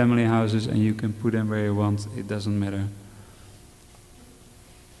fine family houses, and you can put them where you want. It doesn't matter.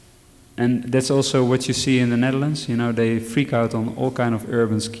 And that's also what you see in the Netherlands. You know, they freak out on all kind of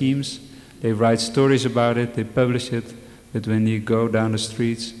urban schemes. They write stories about it. They publish it. But when you go down the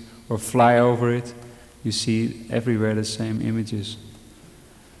streets or fly over it, you see everywhere the same images.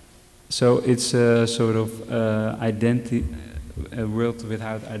 So it's a sort of a world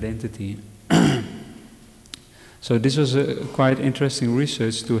without identity. So this was a quite interesting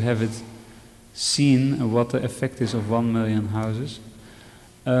research to have it seen what the effect is of 1 million houses.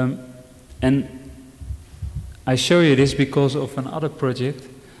 And I show you this because of another project.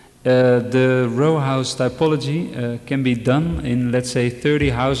 The row house typology can be done in, let's say, 30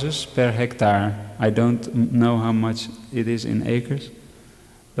 houses per hectare. I don't know how much it is in acres,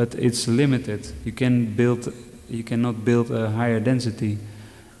 but it's limited. You cannot build a higher density,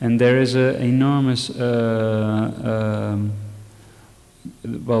 and there is an enormous.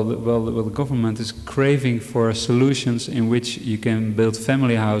 The government is craving for solutions in which you can build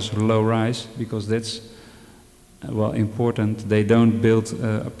family house low rise, because that's important. They don't build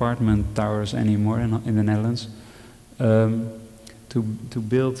apartment towers anymore in the Netherlands. To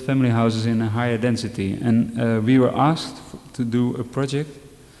build family houses in a higher density, and we were asked to do a project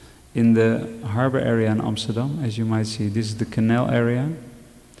in the harbor area in Amsterdam. As you might see, this is the canal area.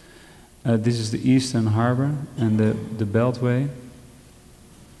 This is the eastern harbor and the Beltway.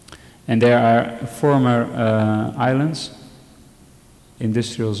 And there are former islands,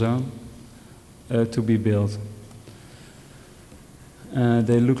 industrial zone, to be built.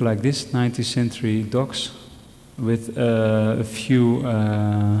 They look like this, 19th century docks with a few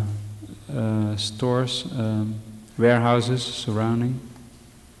stores, warehouses surrounding.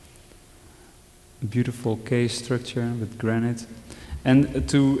 A beautiful quay structure with granite. And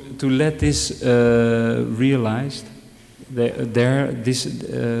to let this realized, this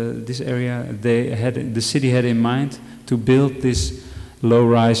area, the city had in mind to build this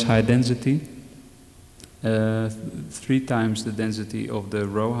low-rise, high-density, 3 times the density of the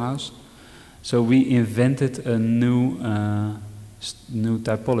row house. So we invented a new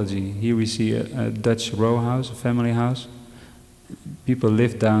typology. Here we see a Dutch row house, a family house. People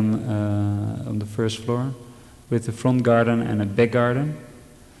live down on the first floor with a front garden and a back garden.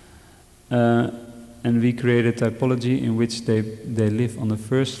 And we created a typology in which they live on the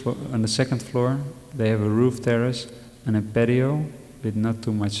first floor, on the second floor. They have a roof terrace and a patio with not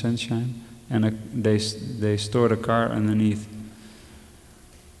too much sunshine, and they store the car underneath.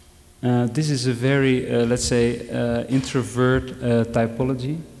 This is a very, let's say, introvert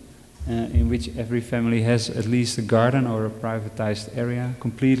typology in which every family has at least a garden or a privatized area,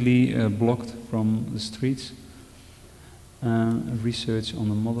 completely blocked from the streets. Research on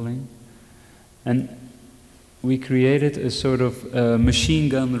the modeling. And we created a sort of machine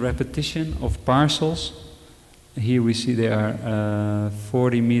gun repetition of parcels. Here we see they are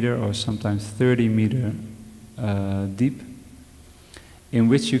 40 meter or sometimes 30 meter deep, in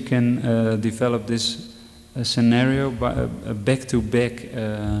which you can develop this scenario by back-to-back.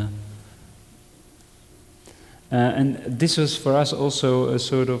 And this was for us also a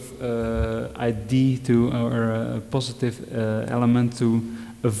sort of idea or a positive element to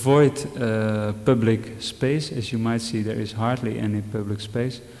avoid public space. As you might see, there is hardly any public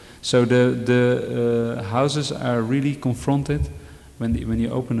space. So the houses are really confronted when you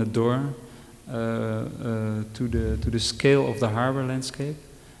open a door to the scale of the harbor landscape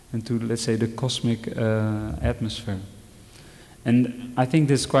and to, let's say, the cosmic atmosphere. And I think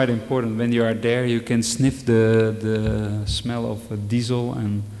that's quite important. When you are there, you can sniff the smell of diesel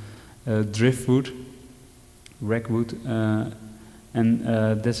and driftwood, wreckwood, and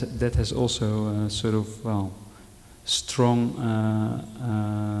that has also sort of strong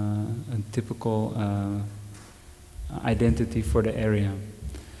and typical identity for the area.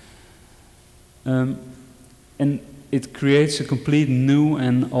 And it creates a complete new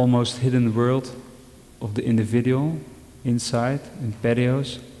and almost hidden world of the individual inside, in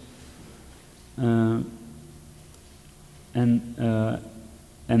patios.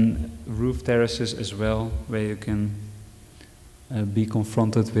 And roof terraces as well, where you can be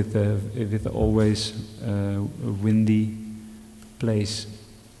confronted with always windy place.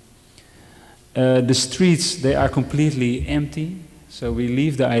 The streets, they are completely empty, so we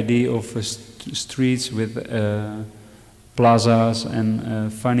leave the idea of streets with plazas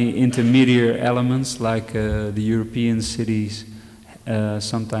and funny intermediate elements like the European cities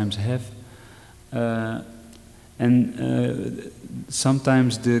sometimes have. And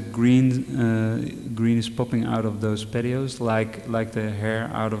sometimes the green is popping out of those patios, like the hair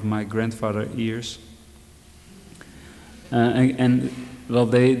out of my grandfather's ears. Well,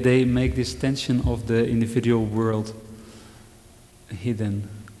 they make this tension of the individual world hidden.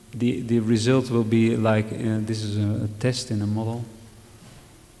 The result will be like this is a test in a model.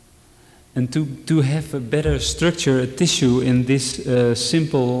 And to have a better structure, a tissue in this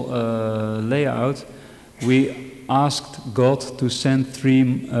simple layout, we asked God to send 3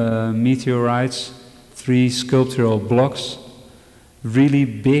 meteorites, 3 sculptural blocks, really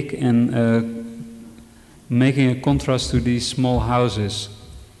big and making a contrast to these small houses.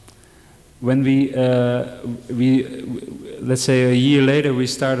 When let's say a year later, we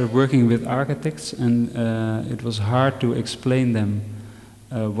started working with architects, and it was hard to explain them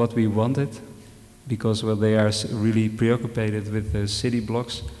what we wanted, because well, they are really preoccupied with the city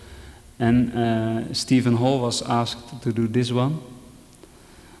blocks. And Stephen Hall was asked to do this one.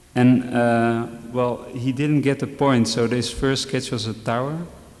 And well, he didn't get the point, so this first sketch was a tower.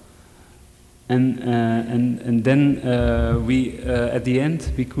 And then we, at the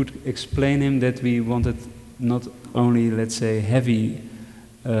end, we could explain him that we wanted not only, let's say, heavy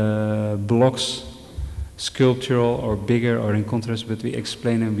blocks, sculptural or bigger or in contrast, but we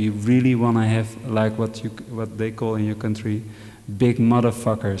explain him we really want to have, like what they call in your country, big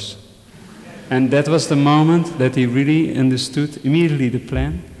motherfuckers. And that was the moment that he really understood immediately the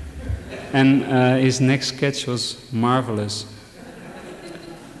plan. And his next sketch was marvelous.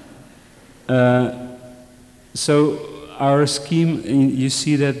 So our scheme, you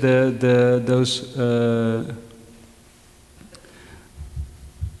see that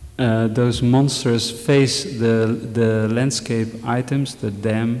those monsters face the landscape items, the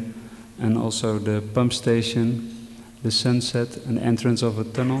dam, and also the pump station, the sunset, and entrance of a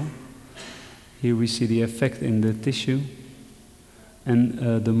tunnel. Here we see the effect in the tissue and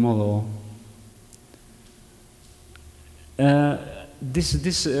the model.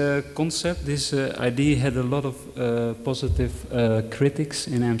 This concept, this idea had a lot of positive critics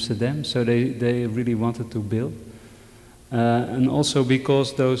in Amsterdam, so they really wanted to build. And also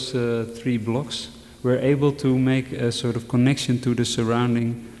because those 3 blocks were able to make a sort of connection to the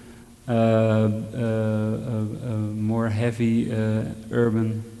surrounding more heavy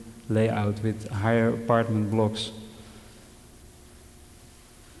urban layout with higher apartment blocks.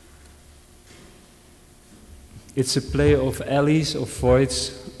 It's a play of alleys, of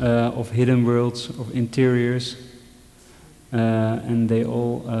voids, of hidden worlds, of interiors, and they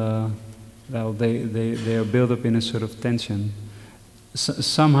all, well, they are built up in a sort of tension.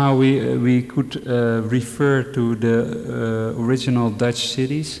 Somehow we could refer to the original Dutch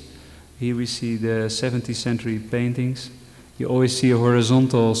cities. Here we see the 17th century paintings. You always see a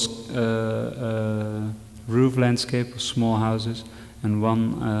horizontal roof landscape of small houses and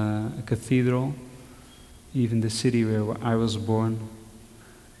one cathedral. Even the city where I was born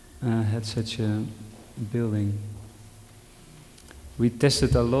had such a building. We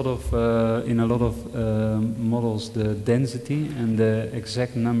tested a lot of, in a lot of models, the density and the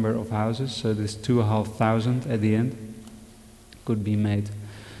exact number of houses. So there's 2,500 at the end could be made.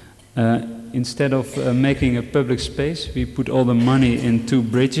 Instead of making a public space, we put all the money in 2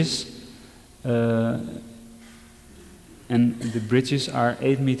 bridges. And the bridges are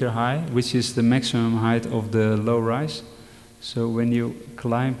 8 meters high, which is the maximum height of the low rise. So when you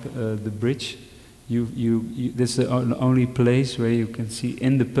climb the bridge, this is the only place where you can see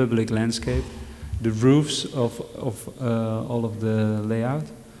in the public landscape the roofs of all of the layout.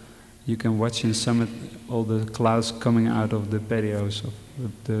 You can watch in summit all the clouds coming out of the patios of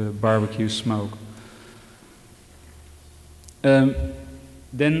the barbecue smoke.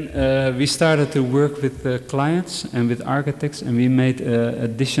 Then we started to work with clients and with architects, and we made an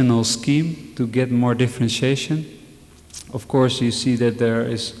additional scheme to get more differentiation. Of course, you see that there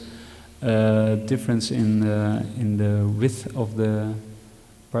is a difference in the width of the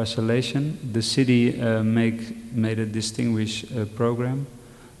parcellation. The city made a distinguished program,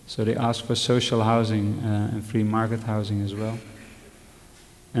 so they asked for social housing and free market housing as well.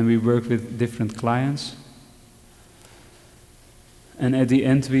 And we worked with different clients. And at the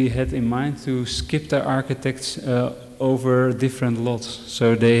end, we had in mind to skip the architects over different lots.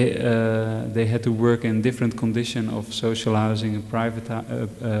 So they had to work in different conditions of social housing and private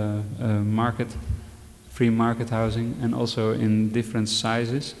market, free market housing, and also in different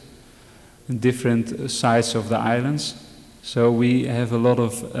sizes, different sides of the islands. So we have a lot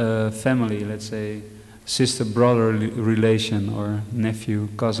of family, let's say, sister-brother relation or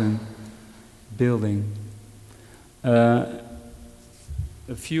nephew-cousin building.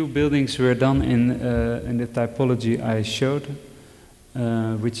 A few buildings were done in the typology I showed,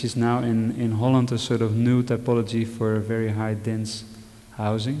 which is now in Holland a sort of new typology for very high dense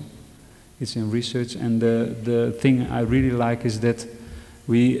housing. It's in research, and the thing I really like is that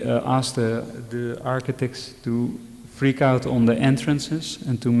we asked the architects to freak out on the entrances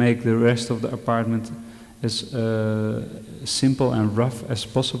and to make the rest of the apartment as simple and rough as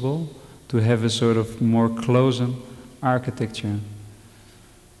possible, to have a sort of more closed architecture.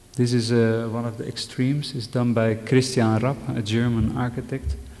 This is one of the extremes. It's done by Christian Rapp, a German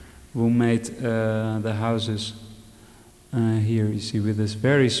architect, who made the houses here. You see, with this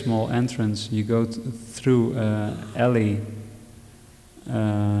very small entrance, you go through alley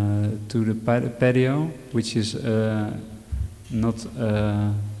to the patio, which is not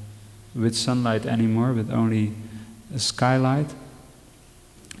with sunlight anymore, but only a skylight.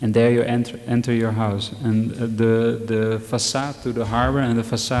 And there you enter your house. And the facade to the harbor and the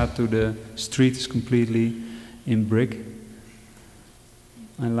facade to the street is completely in brick.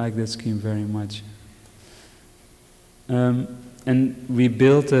 I like that scheme very much. And we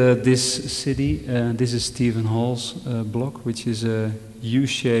built this city. This is Stephen Hall's block, which is a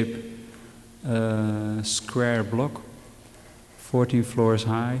U-shaped square block, 14 floors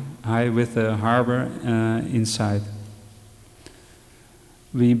high with a harbor inside.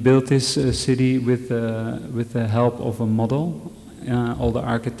 We built this city with the help of a model. All the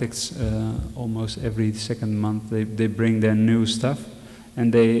architects, almost every second month, they bring their new stuff,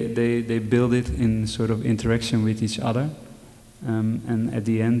 and they build it in sort of interaction with each other. And at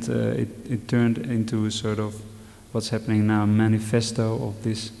the end, it turned into a sort of what's happening now, a manifesto of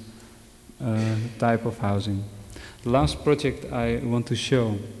this type of housing. The last project I want to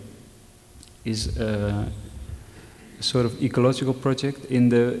show is sort of ecological project in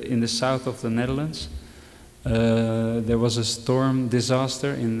the south of the Netherlands. There was a storm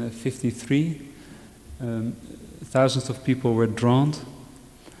disaster in '53. Thousands of people were drowned,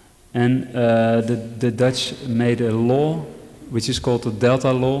 and the Dutch made a law, which is called the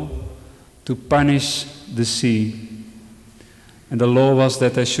Delta Law, to punish the sea. And the law was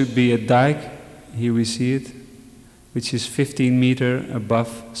that there should be a dike, here we see it, which is 15 meters above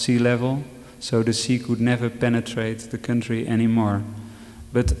sea level, so the sea could never penetrate the country anymore.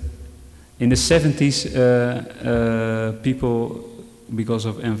 But in the 70s, people, because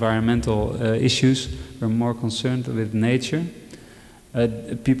of environmental issues, were more concerned with nature.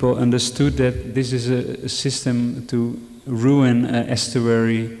 People understood that this is a system to ruin an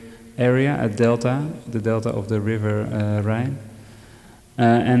estuary area, a delta, the delta of the river Rhine.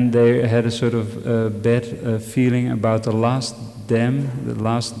 And they had a sort of bad feeling about the last dam, the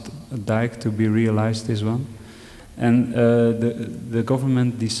last dike to be realized, this one. And the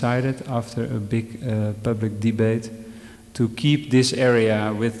government decided, after a big public debate, to keep this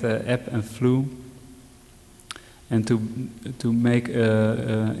area with ebb and flow, and to make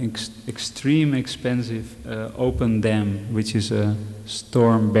an extreme expensive open dam, which is a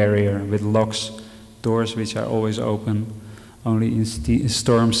storm barrier with locks, doors which are always open. Only in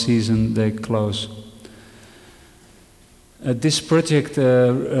storm season they close. This project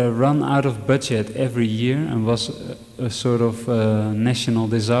ran out of budget every year and was a sort of national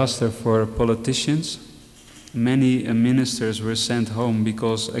disaster for politicians. Many ministers were sent home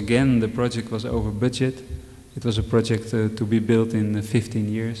because, again, the project was over budget. It was a project to be built in 15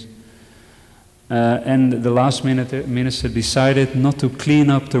 years. And the last minister decided not to clean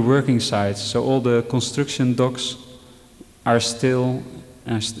up the working sites, so all the construction docks are still,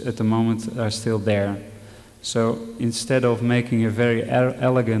 at the moment, are still there. So instead of making a very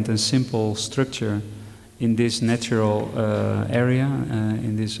elegant and simple structure in this natural area,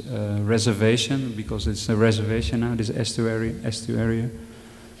 in this reservation, because it's a reservation now, this estuary,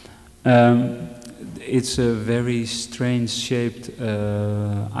 it's a very strange shaped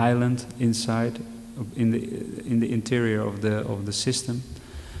island inside, in the interior of the system.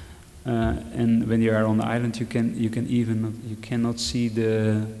 And when you are on the island, you cannot see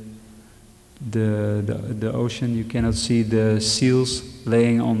the ocean. You cannot see the seals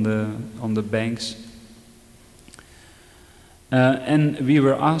laying on the banks. And we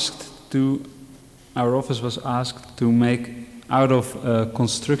were asked to. Our office was asked to make out of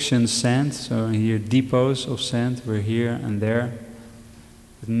construction sand. So here depots of sand were here and there,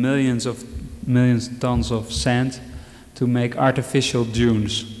 with millions tons of sand, to make artificial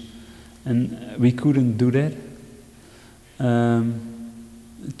dunes. And we couldn't do that.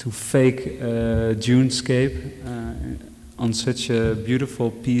 To fake dunescape on such a beautiful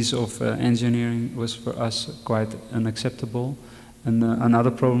piece of engineering was for us quite unacceptable. And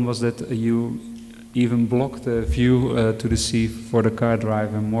another problem was that you even block the view to the sea for the car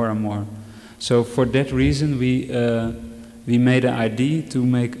driver more and more. So for that reason we made an idea to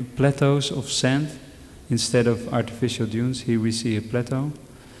make plateaus of sand instead of artificial dunes. Here we see a plateau,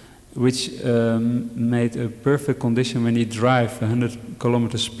 which made a perfect condition when you drive 100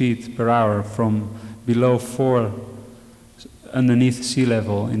 kilometers speed per hour from below 4 underneath sea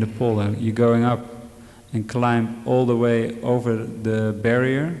level in the polar. You're going up and climb all the way over the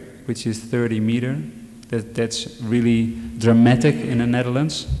barrier, which is 30 meters. That's really dramatic in the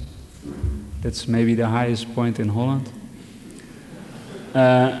Netherlands. That's maybe the highest point in Holland.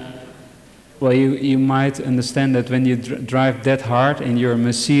 Well, you might understand that when you drive that hard in your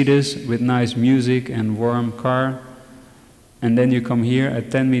Mercedes with nice music and warm car, and then you come here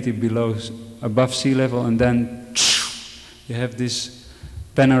at 10 meters below, above sea level, and then you have this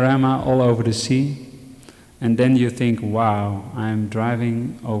panorama all over the sea, and then you think, wow, I'm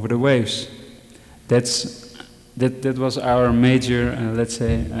driving over the waves. That was our major, let's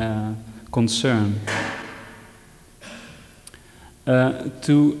say, concern.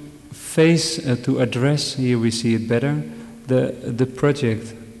 To address, here we see it better, the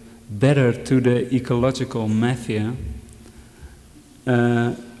project better to the ecological mafia,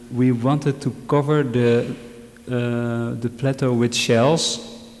 we wanted to cover the plateau with shells.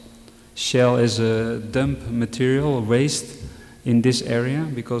 Shell is a dump material, waste in this area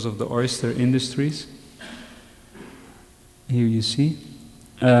because of the oyster industries. Here you see.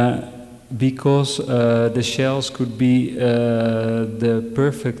 Because the shells could be the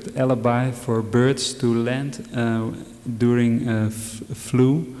perfect alibi for birds to land during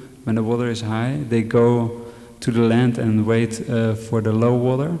flu. When the water is high, they go to the land and wait for the low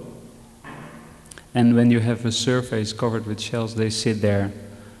water. And when you have a surface covered with shells, they sit there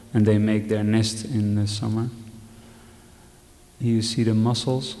and they make their nest in the summer. Here you see the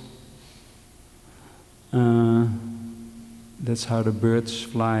mussels. That's how the birds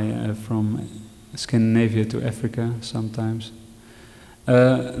fly from Scandinavia to Africa sometimes.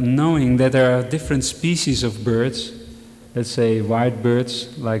 Knowing that there are different species of birds, let's say white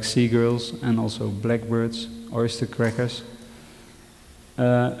birds like seagulls and also blackbirds, oyster crackers,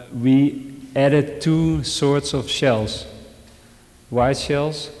 we added 2 sorts of shells. White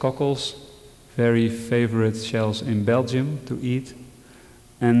shells, cockles, very favorite shells in Belgium to eat,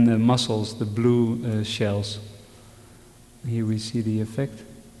 and the mussels, the blue shells. Here we see the effect,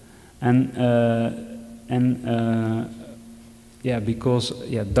 because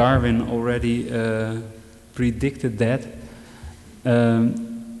Darwin already predicted that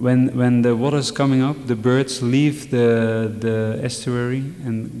when the water is coming up, the birds leave the estuary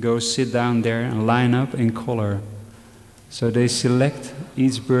and go sit down there and line up in color. So they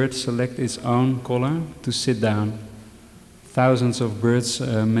each bird select its own color to sit down. Thousands of birds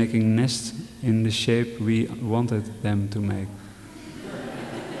making nests in the shape we wanted them to make.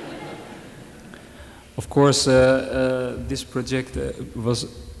 Of course, this project was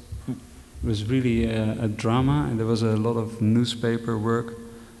really a drama, and there was a lot of newspaper work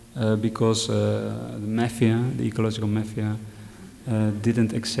because the mafia, the ecological mafia,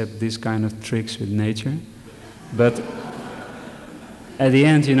 didn't accept this kind of tricks with nature. But at the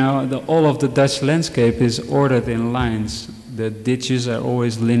end, all of the Dutch landscape is ordered in lines. The ditches are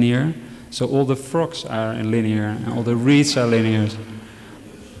always linear, so all the frogs are linear, and all the reeds are linear.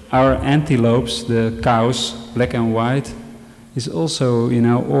 Our antelopes, the cows, black and white, is also,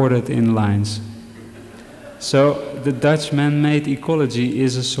 ordered in lines. So the Dutch man-made ecology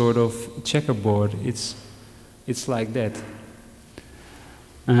is a sort of checkerboard. It's like that.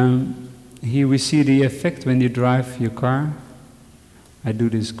 Here we see the effect when you drive your car. I do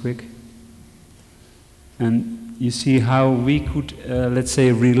this quick. And you see how we could, let's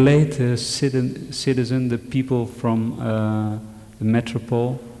say, relate the citizen, the people from the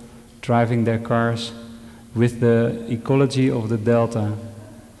metropole, driving their cars, with the ecology of the delta.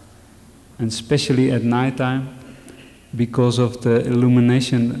 And especially at nighttime, because of the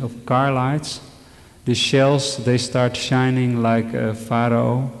illumination of car lights, the shells, they start shining like a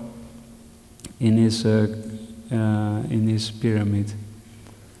pharaoh in his pyramid.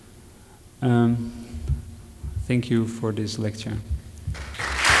 Thank you for this lecture.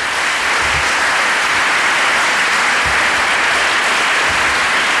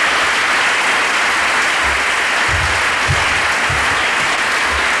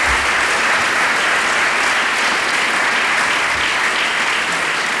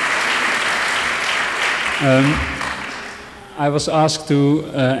 I was asked to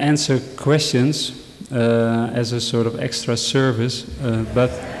answer questions as a sort of extra service,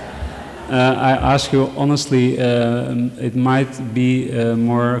 but I ask you honestly, it might be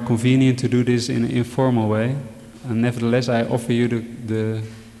more convenient to do this in an informal way. And nevertheless, I offer you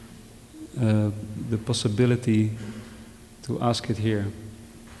the possibility to ask it here.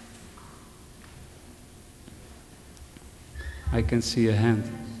 I can see a hand.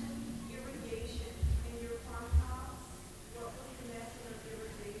 Irrigation in your farmhouse. What was the method of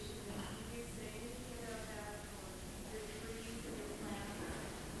irrigation? Did you say anything about that, or your trees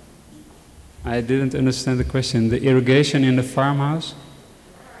and your plants? I didn't understand the question. The irrigation in the farmhouse? Right.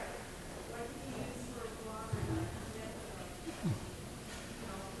 What do you use for watering? Method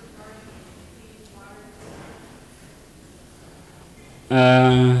of, regarding feeding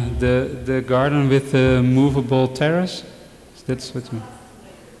water? The garden with the movable terrace? That's what you mean?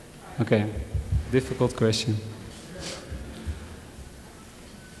 Okay, difficult question.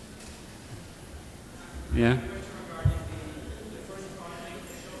 Yeah?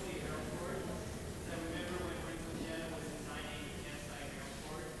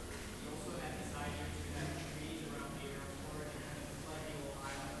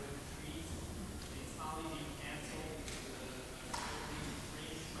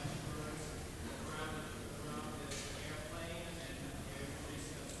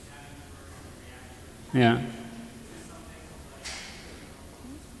 Yeah.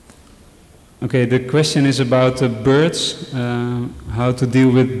 Okay, the question is about birds, how to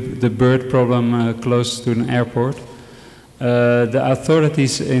deal with the bird problem close to an airport. The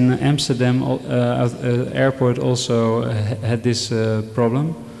authorities in Amsterdam airport also had this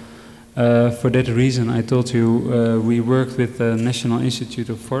problem. For that reason, I told you we worked with the National Institute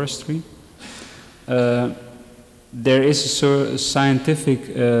of Forestry. There is scientific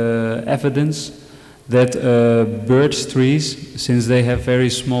evidence that birch trees, since they have very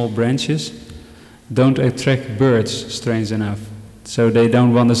small branches, don't attract birds, strange enough. So they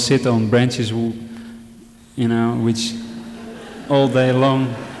don't want to sit on branches which all day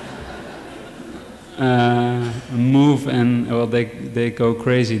long move, and well, they go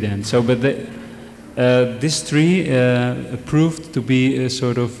crazy then. So, but this tree proved to be a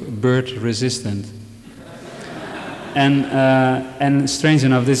sort of bird resistant. And strange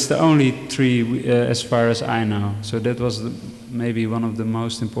enough, this is the only tree as far as I know. So that was maybe one of the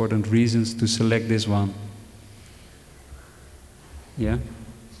most important reasons to select this one. Yeah?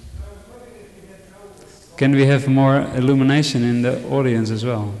 Can we have more illumination in the audience as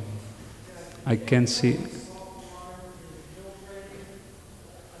well? I can't see.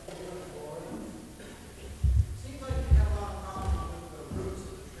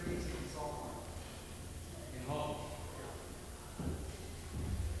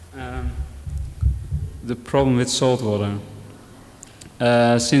 The problem with salt water.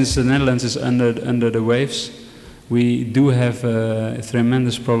 Since the Netherlands is under the waves, we do have a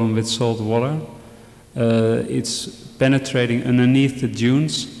tremendous problem with salt water. It's penetrating underneath the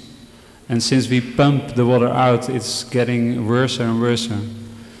dunes, and since we pump the water out, it's getting worse and worse.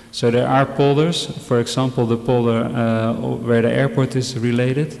 So there are polders, for example, the polder where the airport is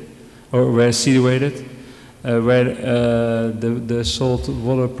related, or where it's situated, where the salt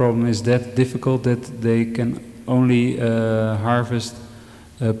water problem is that difficult that they can only harvest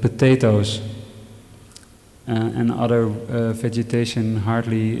potatoes, and other vegetation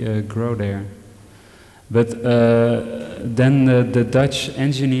hardly grow there. But then the Dutch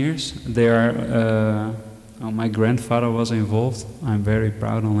engineers, they are, my grandfather was involved, I'm very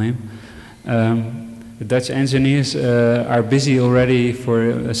proud of him. The Dutch engineers are busy already for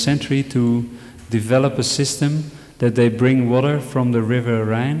a century to develop a system that they bring water from the river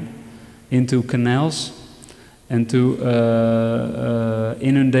Rhine into canals and to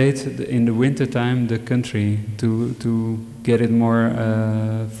inundate in the wintertime the country to get it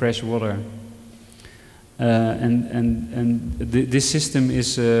more fresh water. This system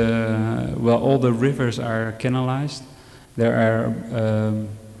is, well, all the rivers are canalized. There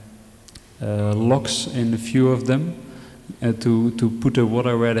are locks in a few of them to put the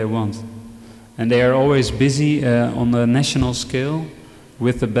water where they want. And they are always busy on the national scale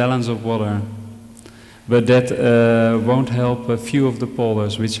with the balance of water. But that won't help a few of the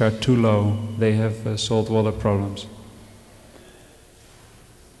polders which are too low. They have salt water problems.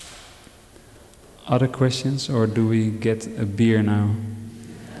 Other questions, or do we get a beer now?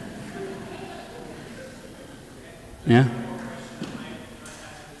 Yeah?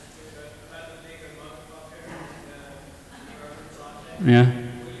 Yeah?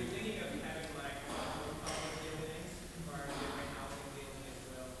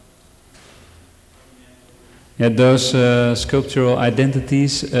 Yeah, those sculptural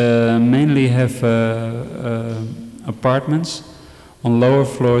identities mainly have apartments. On lower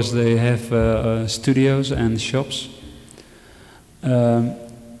floors they have studios and shops. Well,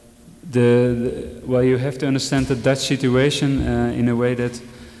 you have to understand the Dutch situation in a way that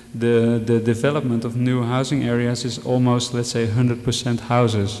the development of new housing areas is almost, let's say, 100%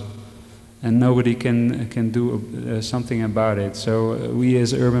 houses, and nobody can do something about it. So we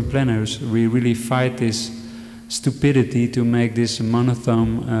as urban planners, we really fight this stupidity to make this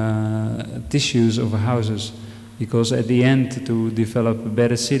monotone tissues of houses, because at the end, to develop a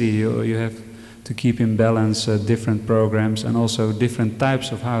better city, you have to keep in balance different programs and also different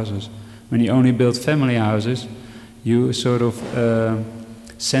types of houses. When you only build family houses, you sort of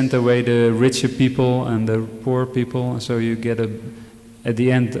send away the richer people and the poor people, so you get at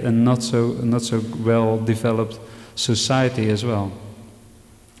the end a not so well developed society as well,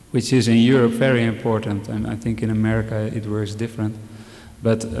 which is in Europe very important, and I think in America it works different.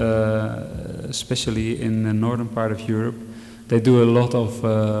 But especially in the northern part of Europe, they do a lot of,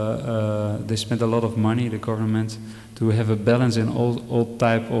 they spend a lot of money, the government, to have a balance in all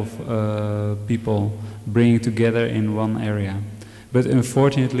type of people bringing together in one area. But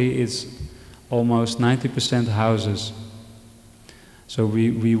unfortunately, it's almost 90% houses. So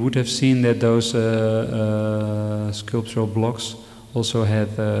we would have seen that those sculptural blocks also had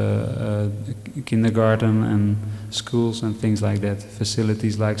kindergarten and schools and things like that,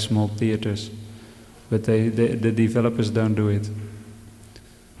 facilities like small theaters. But the developers don't do it.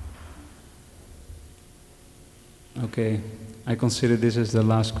 Okay, I consider this as the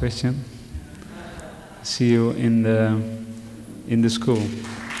last question. See you in the school.